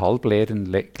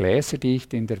halbleeren Gläser, die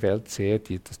ich in der Welt sehe,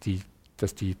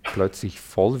 dass die plötzlich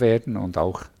voll werden und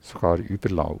auch sogar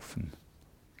überlaufen.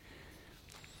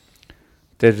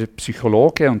 Der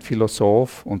Psychologe und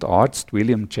Philosoph und Arzt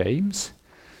William James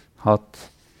hat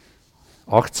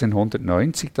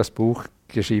 1890 das Buch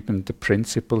geschrieben, The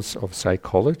Principles of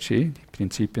Psychology, die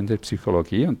Prinzipien der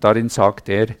Psychologie, und darin sagt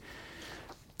er,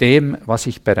 dem, was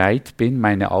ich bereit bin,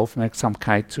 meine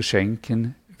Aufmerksamkeit zu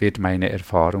schenken, wird meine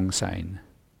Erfahrung sein.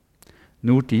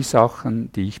 Nur die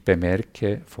Sachen, die ich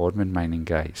bemerke, formen meinen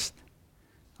Geist.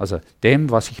 Also dem,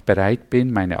 was ich bereit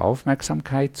bin, meine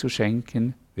Aufmerksamkeit zu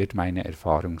schenken, wird meine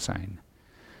Erfahrung sein.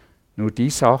 Nur die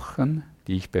Sachen,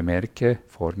 die ich bemerke,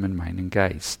 formen meinen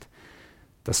Geist.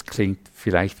 Das klingt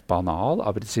vielleicht banal,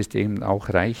 aber das ist eben auch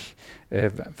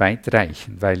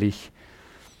weitreichend, weil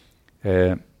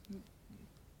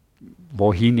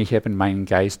wohin ich eben meinen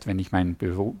Geist, wenn ich meinen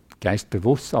Geist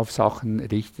bewusst auf Sachen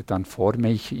richte, dann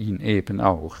forme ich ihn eben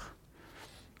auch.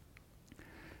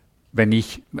 Wenn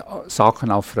ich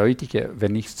auf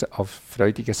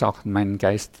freudige Sachen meinen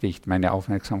Geist richte, meine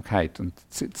Aufmerksamkeit und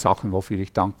Sachen, wofür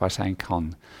ich dankbar sein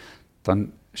kann,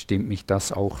 dann stimmt mich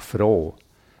das auch froh.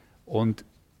 Und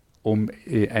um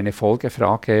eine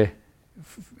Folgefrage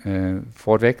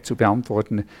vorweg zu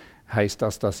beantworten, heißt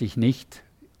das, dass ich nicht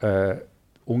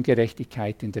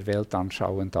Ungerechtigkeit in der Welt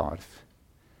anschauen darf.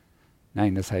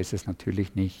 Nein, das heißt es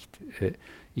natürlich nicht.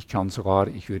 Ich kann sogar,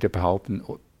 ich würde behaupten,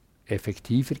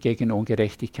 effektiver gegen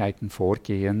Ungerechtigkeiten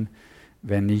vorgehen,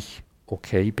 wenn ich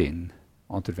okay bin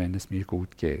oder wenn es mir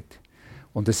gut geht.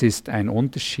 Und es ist ein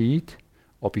Unterschied,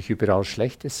 ob ich überall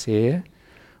Schlechtes sehe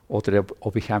oder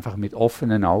ob ich einfach mit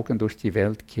offenen Augen durch die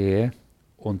Welt gehe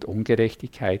und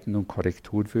Ungerechtigkeiten und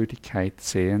Korrekturwürdigkeit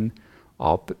sehen,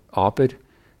 aber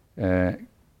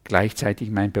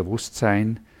gleichzeitig mein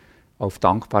Bewusstsein auf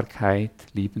Dankbarkeit,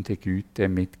 liebende Güte,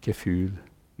 Mitgefühl,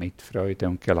 Mitfreude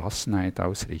und Gelassenheit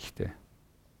ausrichte.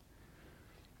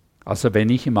 Also wenn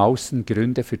ich im Außen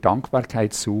Gründe für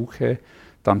Dankbarkeit suche,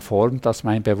 dann formt das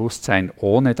mein Bewusstsein,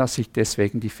 ohne dass ich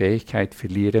deswegen die Fähigkeit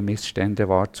verliere, Missstände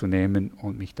wahrzunehmen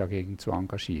und mich dagegen zu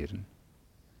engagieren.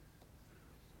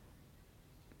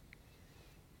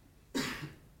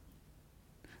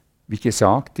 Wie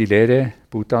gesagt, die Lehre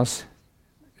Buddhas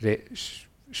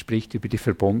spricht über die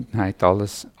Verbundenheit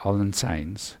allen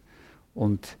Seins.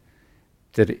 Und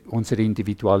unser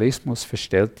Individualismus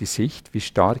verstellt die Sicht, wie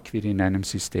stark wir in einem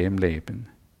System leben.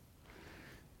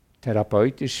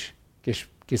 Therapeutisch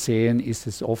gesehen ist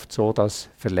es oft so, dass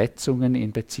Verletzungen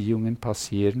in Beziehungen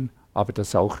passieren, aber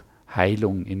dass auch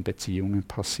Heilung in Beziehungen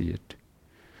passiert.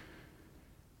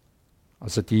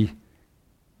 Also die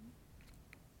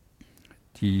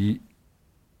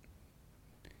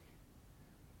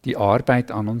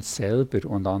Arbeit an uns selber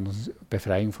und an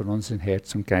Befreiung von unserem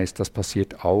Herz und Geist, das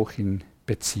passiert auch in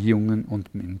Beziehungen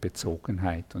und in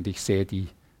Bezogenheit. Und ich sehe die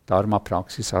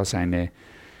Dharmapraxis in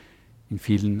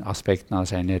vielen Aspekten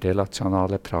als eine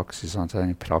relationale Praxis, als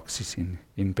eine Praxis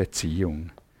in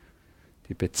Beziehung.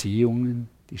 Die Beziehungen,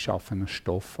 die schaffen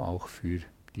Stoff auch für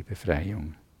die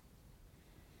Befreiung.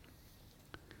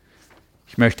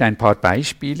 Ich möchte ein paar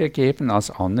Beispiele geben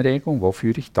als Anregung,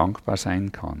 wofür ich dankbar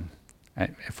sein kann.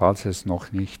 Falls es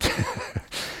noch nicht,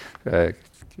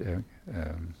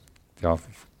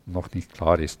 noch nicht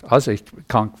klar ist. Also ich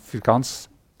kann für ganz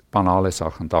banale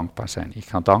Sachen dankbar sein. Ich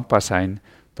kann dankbar sein,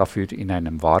 dafür in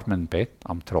einem warmen Bett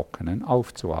am Trockenen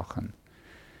aufzuwachen.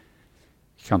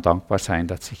 Ich kann dankbar sein,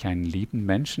 dass ich einen lieben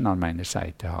Menschen an meiner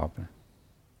Seite habe.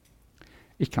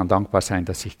 Ich kann dankbar sein,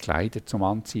 dass ich Kleider zum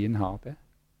Anziehen habe.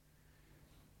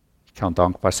 Ich kann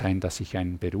dankbar sein, dass ich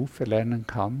einen Beruf erlernen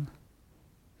kann.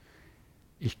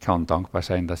 Ich kann dankbar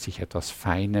sein, dass ich etwas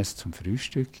Feines zum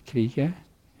Frühstück kriege.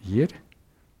 Hier.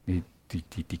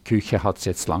 Die Küche hat es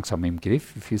jetzt langsam im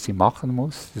Griff, wie viel sie machen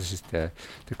muss. Das ist der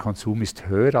Konsum ist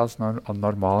höher als an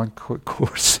normalen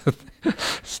Kursen.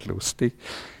 Das ist lustig.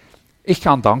 Ich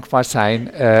kann dankbar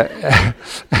sein,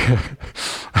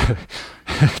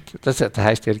 das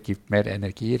heißt, er gibt mehr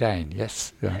Energie rein.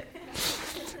 Yes.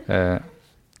 Ja.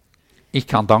 Ich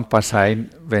kann dankbar sein,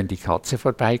 wenn die Katze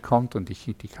vorbeikommt und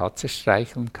ich die Katze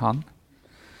streicheln kann.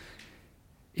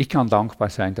 Ich kann dankbar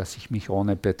sein, dass ich mich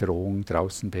ohne Bedrohung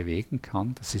draußen bewegen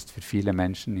kann. Das ist für viele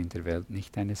Menschen in der Welt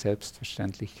nicht eine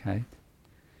Selbstverständlichkeit.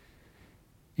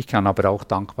 Ich kann aber auch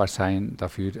dankbar sein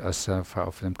dafür, dass er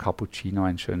auf dem Cappuccino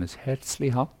ein schönes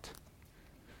Herzli hat.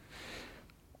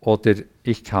 Oder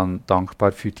ich kann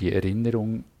dankbar für die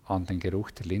Erinnerung an den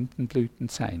Geruch der Lindenblüten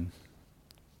sein.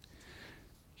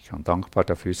 Ich kann dankbar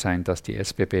dafür sein, dass die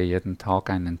SBB jeden Tag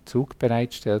einen Zug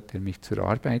bereitstellt, der mich zur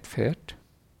Arbeit fährt.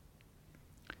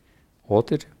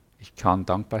 Oder ich kann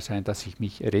dankbar sein, dass ich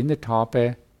mich erinnert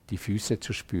habe, die Füße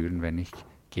zu spüren, wenn ich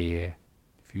gehe,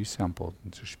 die Füße am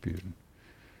Boden zu spüren.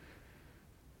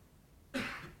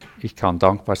 Ich kann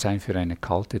dankbar sein für eine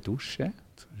kalte Dusche,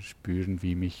 zu spüren,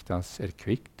 wie mich das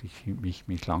erquickt, ich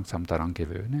mich langsam daran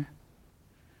gewöhne.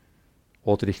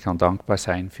 Oder ich kann dankbar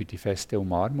sein für die feste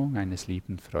Umarmung eines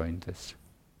lieben Freundes.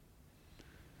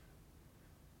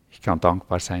 Ich kann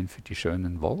dankbar sein für die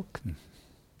schönen Wolken.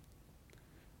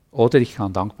 Oder ich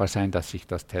kann dankbar sein, dass ich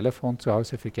das Telefon zu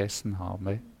Hause vergessen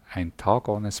habe. Ein Tag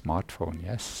ohne Smartphone,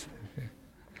 yes.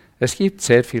 Es gibt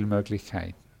sehr viele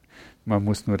Möglichkeiten. Man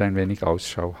muss nur ein wenig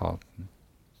Ausschau halten.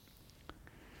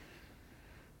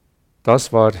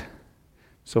 Das war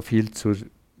so viel zur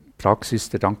Praxis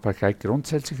der Dankbarkeit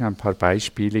grundsätzlich. Ein paar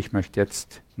Beispiele. Ich möchte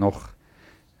jetzt noch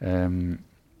zum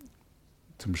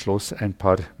Schluss ein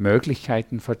paar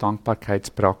Möglichkeiten für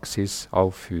Dankbarkeitspraxis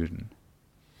aufführen.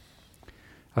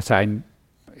 Also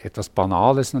etwas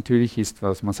Banales natürlich ist,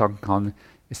 was man sagen kann,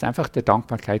 ist einfach der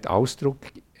Dankbarkeit Ausdruck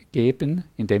geben,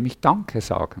 indem ich Danke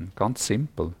sagen. Ganz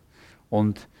simpel.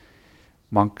 Und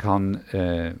man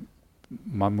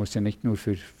muss ja nicht nur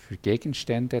für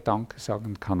Gegenstände Danke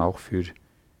sagen, kann auch für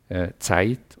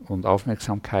Zeit und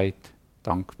Aufmerksamkeit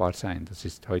dankbar sein. Das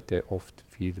ist heute oft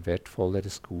viel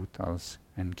wertvolleres Gut als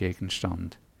ein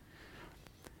Gegenstand.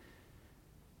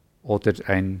 Oder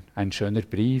ein schöner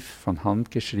Brief von Hand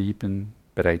geschrieben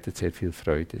bereitet sehr viel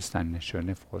Freude, ist eine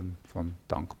schöne Form von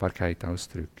Dankbarkeit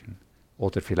ausdrücken.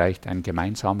 Oder vielleicht ein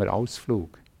gemeinsamer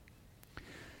Ausflug.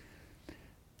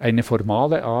 Eine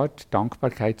formale Art,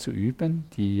 Dankbarkeit zu üben,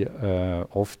 die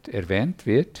oft erwähnt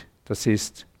wird, das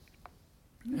ist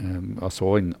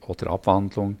oder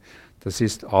Abwandlung, das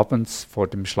ist abends vor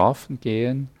dem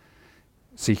Schlafengehen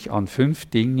sich an 5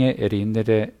 Dinge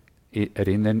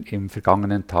erinnern im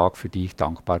vergangenen Tag, für die ich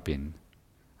dankbar bin.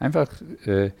 Einfach,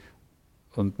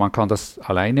 und man kann das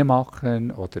alleine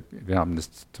machen, oder wir haben das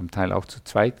zum Teil auch zu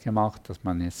zweit gemacht, dass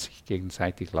man es sich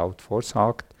gegenseitig laut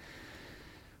vorsagt.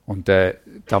 Und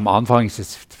am Anfang ist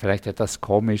es vielleicht etwas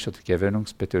komisch oder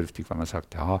gewöhnungsbedürftig, weil man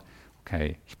sagt, ja,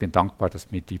 okay, ich bin dankbar, dass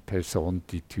mir die Person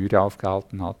die Türe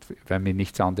aufgehalten hat, wenn mir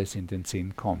nichts anderes in den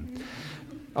Sinn kommt.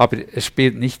 Aber es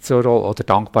spielt nicht so eine Rolle, oder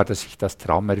dankbar, dass ich das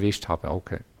Tram erwischt habe.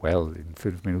 Okay, well, in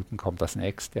 5 Minuten kommt das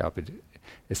nächste. Aber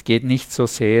es geht nicht so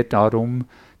sehr darum,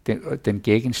 den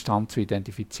Gegenstand zu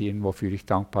identifizieren, wofür ich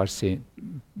dankbar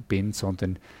bin,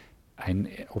 sondern ein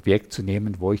Objekt zu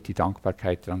nehmen, wo ich die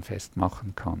Dankbarkeit daran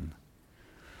festmachen kann.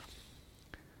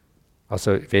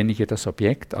 Also weniger das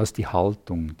Objekt als die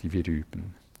Haltung, die wir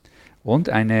üben. Und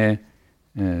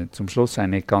zum Schluss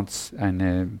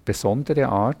eine besondere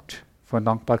Art von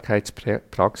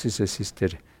Dankbarkeitspraxis, es ist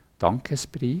der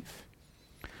Dankesbrief.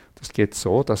 Das geht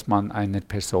so, dass man einer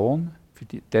Person,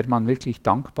 der man wirklich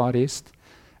dankbar ist,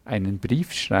 einen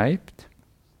Brief schreibt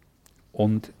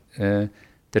und der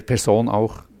Person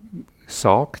auch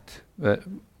sagt,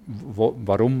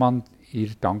 warum man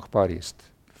ihr dankbar ist.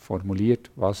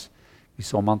 Formuliert,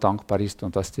 wieso man dankbar ist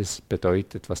und was das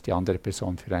bedeutet, was die andere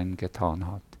Person für einen getan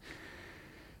hat.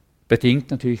 Bedingt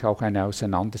natürlich auch eine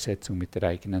Auseinandersetzung mit der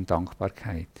eigenen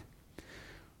Dankbarkeit.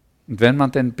 Und wenn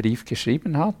man den Brief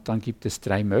geschrieben hat, dann gibt es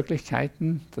 3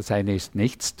 Möglichkeiten. Das eine ist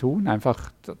nichts tun,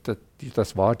 einfach,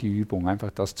 das war die Übung,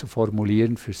 einfach das zu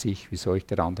formulieren für sich, wieso ich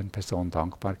der anderen Person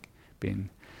dankbar bin.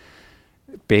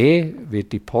 B,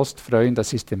 wird die Post freuen,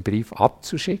 das ist den Brief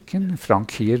abzuschicken,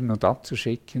 frankieren und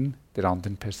abzuschicken, der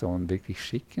anderen Person wirklich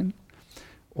schicken.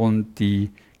 Und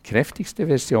die kräftigste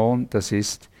Version, das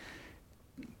ist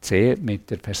C, mit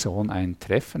der Person ein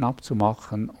Treffen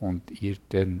abzumachen und ihr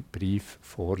den Brief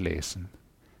vorlesen.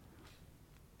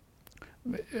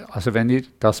 Also wenn ihr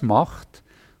das macht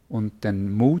und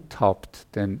den Mut habt,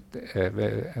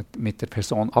 mit der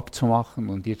Person abzumachen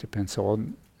und ihr der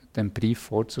Person den Brief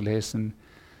vorzulesen,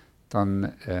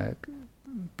 dann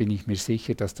bin ich mir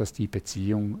sicher, dass das die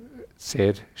Beziehung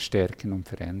sehr stärken und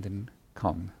verändern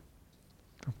kann.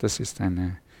 Ich glaube, das ist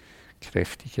eine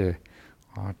kräftige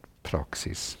Art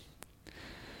Praxis.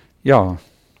 Ja,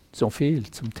 so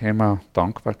viel zum Thema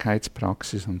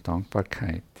Dankbarkeitspraxis und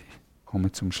Dankbarkeit. Ich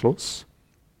komme zum Schluss.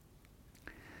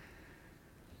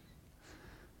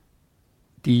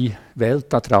 Die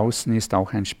Welt da draußen ist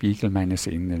auch ein Spiegel meines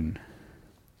Innern.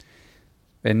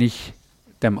 Wenn ich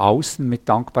dem Außen mit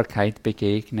Dankbarkeit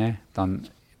begegne, dann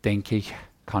denke ich,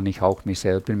 kann ich auch mir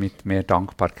selber mit mehr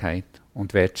Dankbarkeit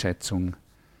und Wertschätzung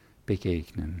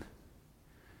begegnen.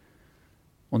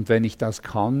 Und wenn ich das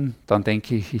kann, dann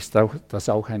denke ich, ist das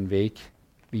auch ein Weg,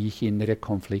 wie ich innere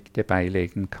Konflikte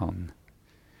beilegen kann.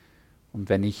 Und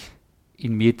wenn ich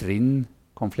in mir drin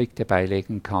Konflikte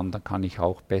beilegen kann, dann kann ich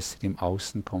auch besser im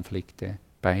Außen Konflikte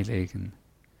beilegen.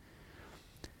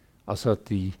 Also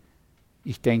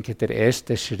ich denke, der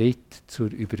erste Schritt zur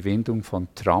Überwindung von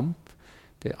Trump,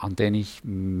 an den ich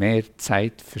mehr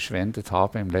Zeit verschwendet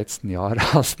habe im letzten Jahr,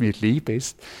 als mir lieb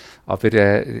ist, aber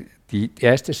der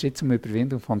erste Schritt zur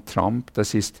Überwindung von Trump,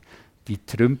 das ist, die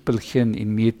Trümpelchen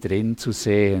in mir drin zu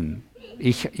sehen.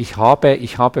 Ich habe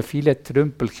viele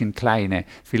Trümpelchen, kleine,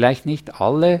 vielleicht nicht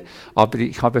alle, aber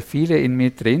ich habe viele in mir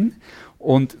drin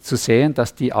und zu sehen,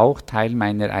 dass die auch Teil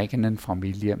meiner eigenen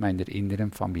Familie, meiner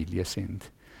inneren Familie sind.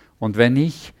 Und wenn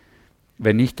ich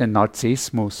den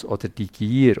Narzissmus oder die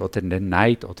Gier oder den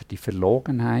Neid oder die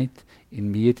Verlogenheit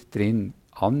in mir drin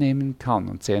annehmen kann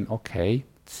und sehen, okay,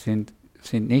 sind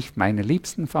nicht meine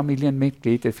liebsten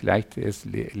Familienmitglieder, vielleicht ist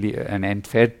ein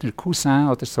entfernter Cousin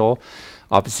oder so,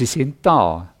 aber sie sind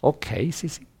da. Okay, sie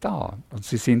sind da und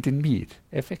sie sind in mir,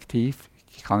 effektiv.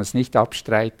 Ich kann es nicht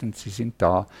abstreiten, sie sind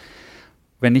da.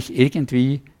 Wenn ich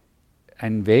irgendwie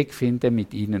einen Weg finde,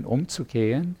 mit ihnen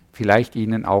umzugehen, vielleicht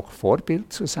ihnen auch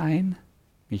Vorbild zu sein,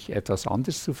 mich etwas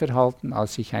anders zu verhalten,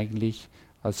 als ich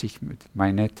mit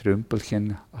meine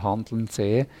Trümpelchen handeln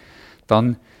sehe,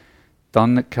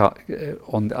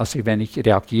 wenn ich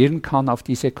reagieren kann auf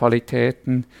diese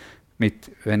Qualitäten,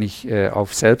 wenn ich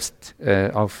auf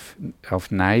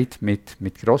Neid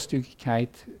mit Großzügigkeit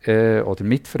oder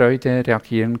Mitfreude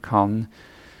reagieren kann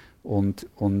und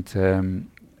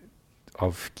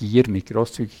auf Gier mit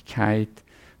Großzügigkeit,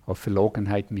 auf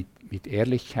Verlogenheit mit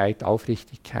Ehrlichkeit,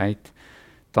 Aufrichtigkeit,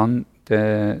 dann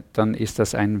ist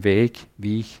das ein Weg,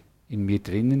 wie ich in mir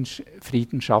drinnen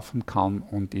Frieden schaffen kann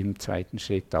und im zweiten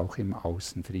Schritt auch im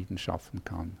Außen Frieden schaffen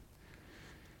kann.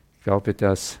 Ich glaube,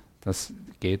 das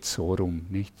geht so rum,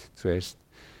 nicht? Zuerst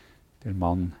der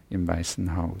Mann im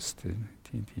Weißen Haus,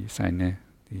 die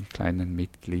kleinen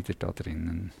Mitglieder da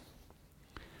drinnen.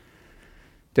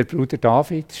 Der Bruder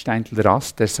David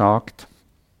Steindl-Rast, der sagt,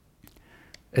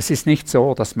 es ist nicht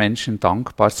so, dass Menschen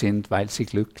dankbar sind, weil sie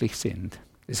glücklich sind.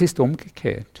 Es ist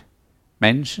umgekehrt.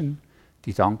 Menschen,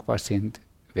 die dankbar sind,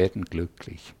 werden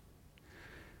glücklich.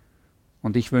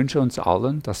 Und ich wünsche uns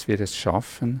allen, dass wir es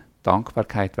schaffen,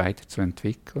 Dankbarkeit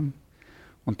weiterzuentwickeln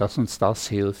und dass uns das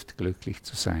hilft, glücklich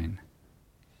zu sein.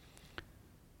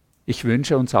 Ich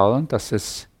wünsche uns allen, dass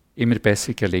es immer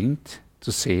besser gelingt,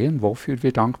 zu sehen, wofür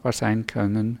wir dankbar sein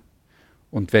können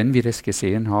und wenn wir es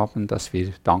gesehen haben, dass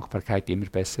wir Dankbarkeit immer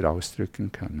besser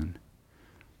ausdrücken können.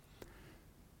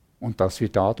 Und dass wir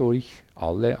dadurch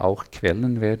alle auch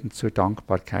Quellen werden zur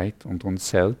Dankbarkeit und uns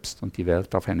selbst und die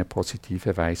Welt auf eine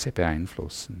positive Weise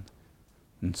beeinflussen.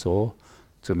 Und so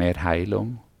zu mehr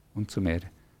Heilung und zu mehr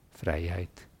Freiheit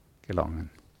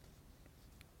gelangen.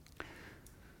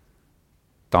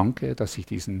 Danke, dass ich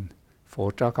diesen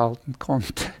Vortrag halten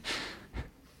konnte.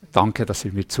 Danke, dass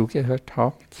ihr mir zugehört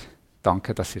habt.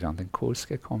 Danke, dass ihr an den Kurs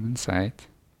gekommen seid.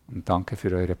 Und danke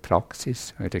für eure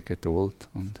Praxis, eure Geduld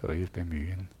und euer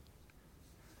Bemühen.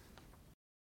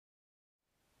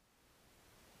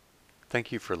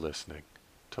 Thank you for listening.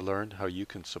 To learn how you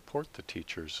can support the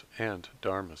teachers and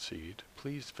Dharma Seed,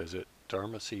 please visit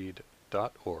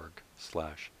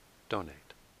dharmaseed.org/donate.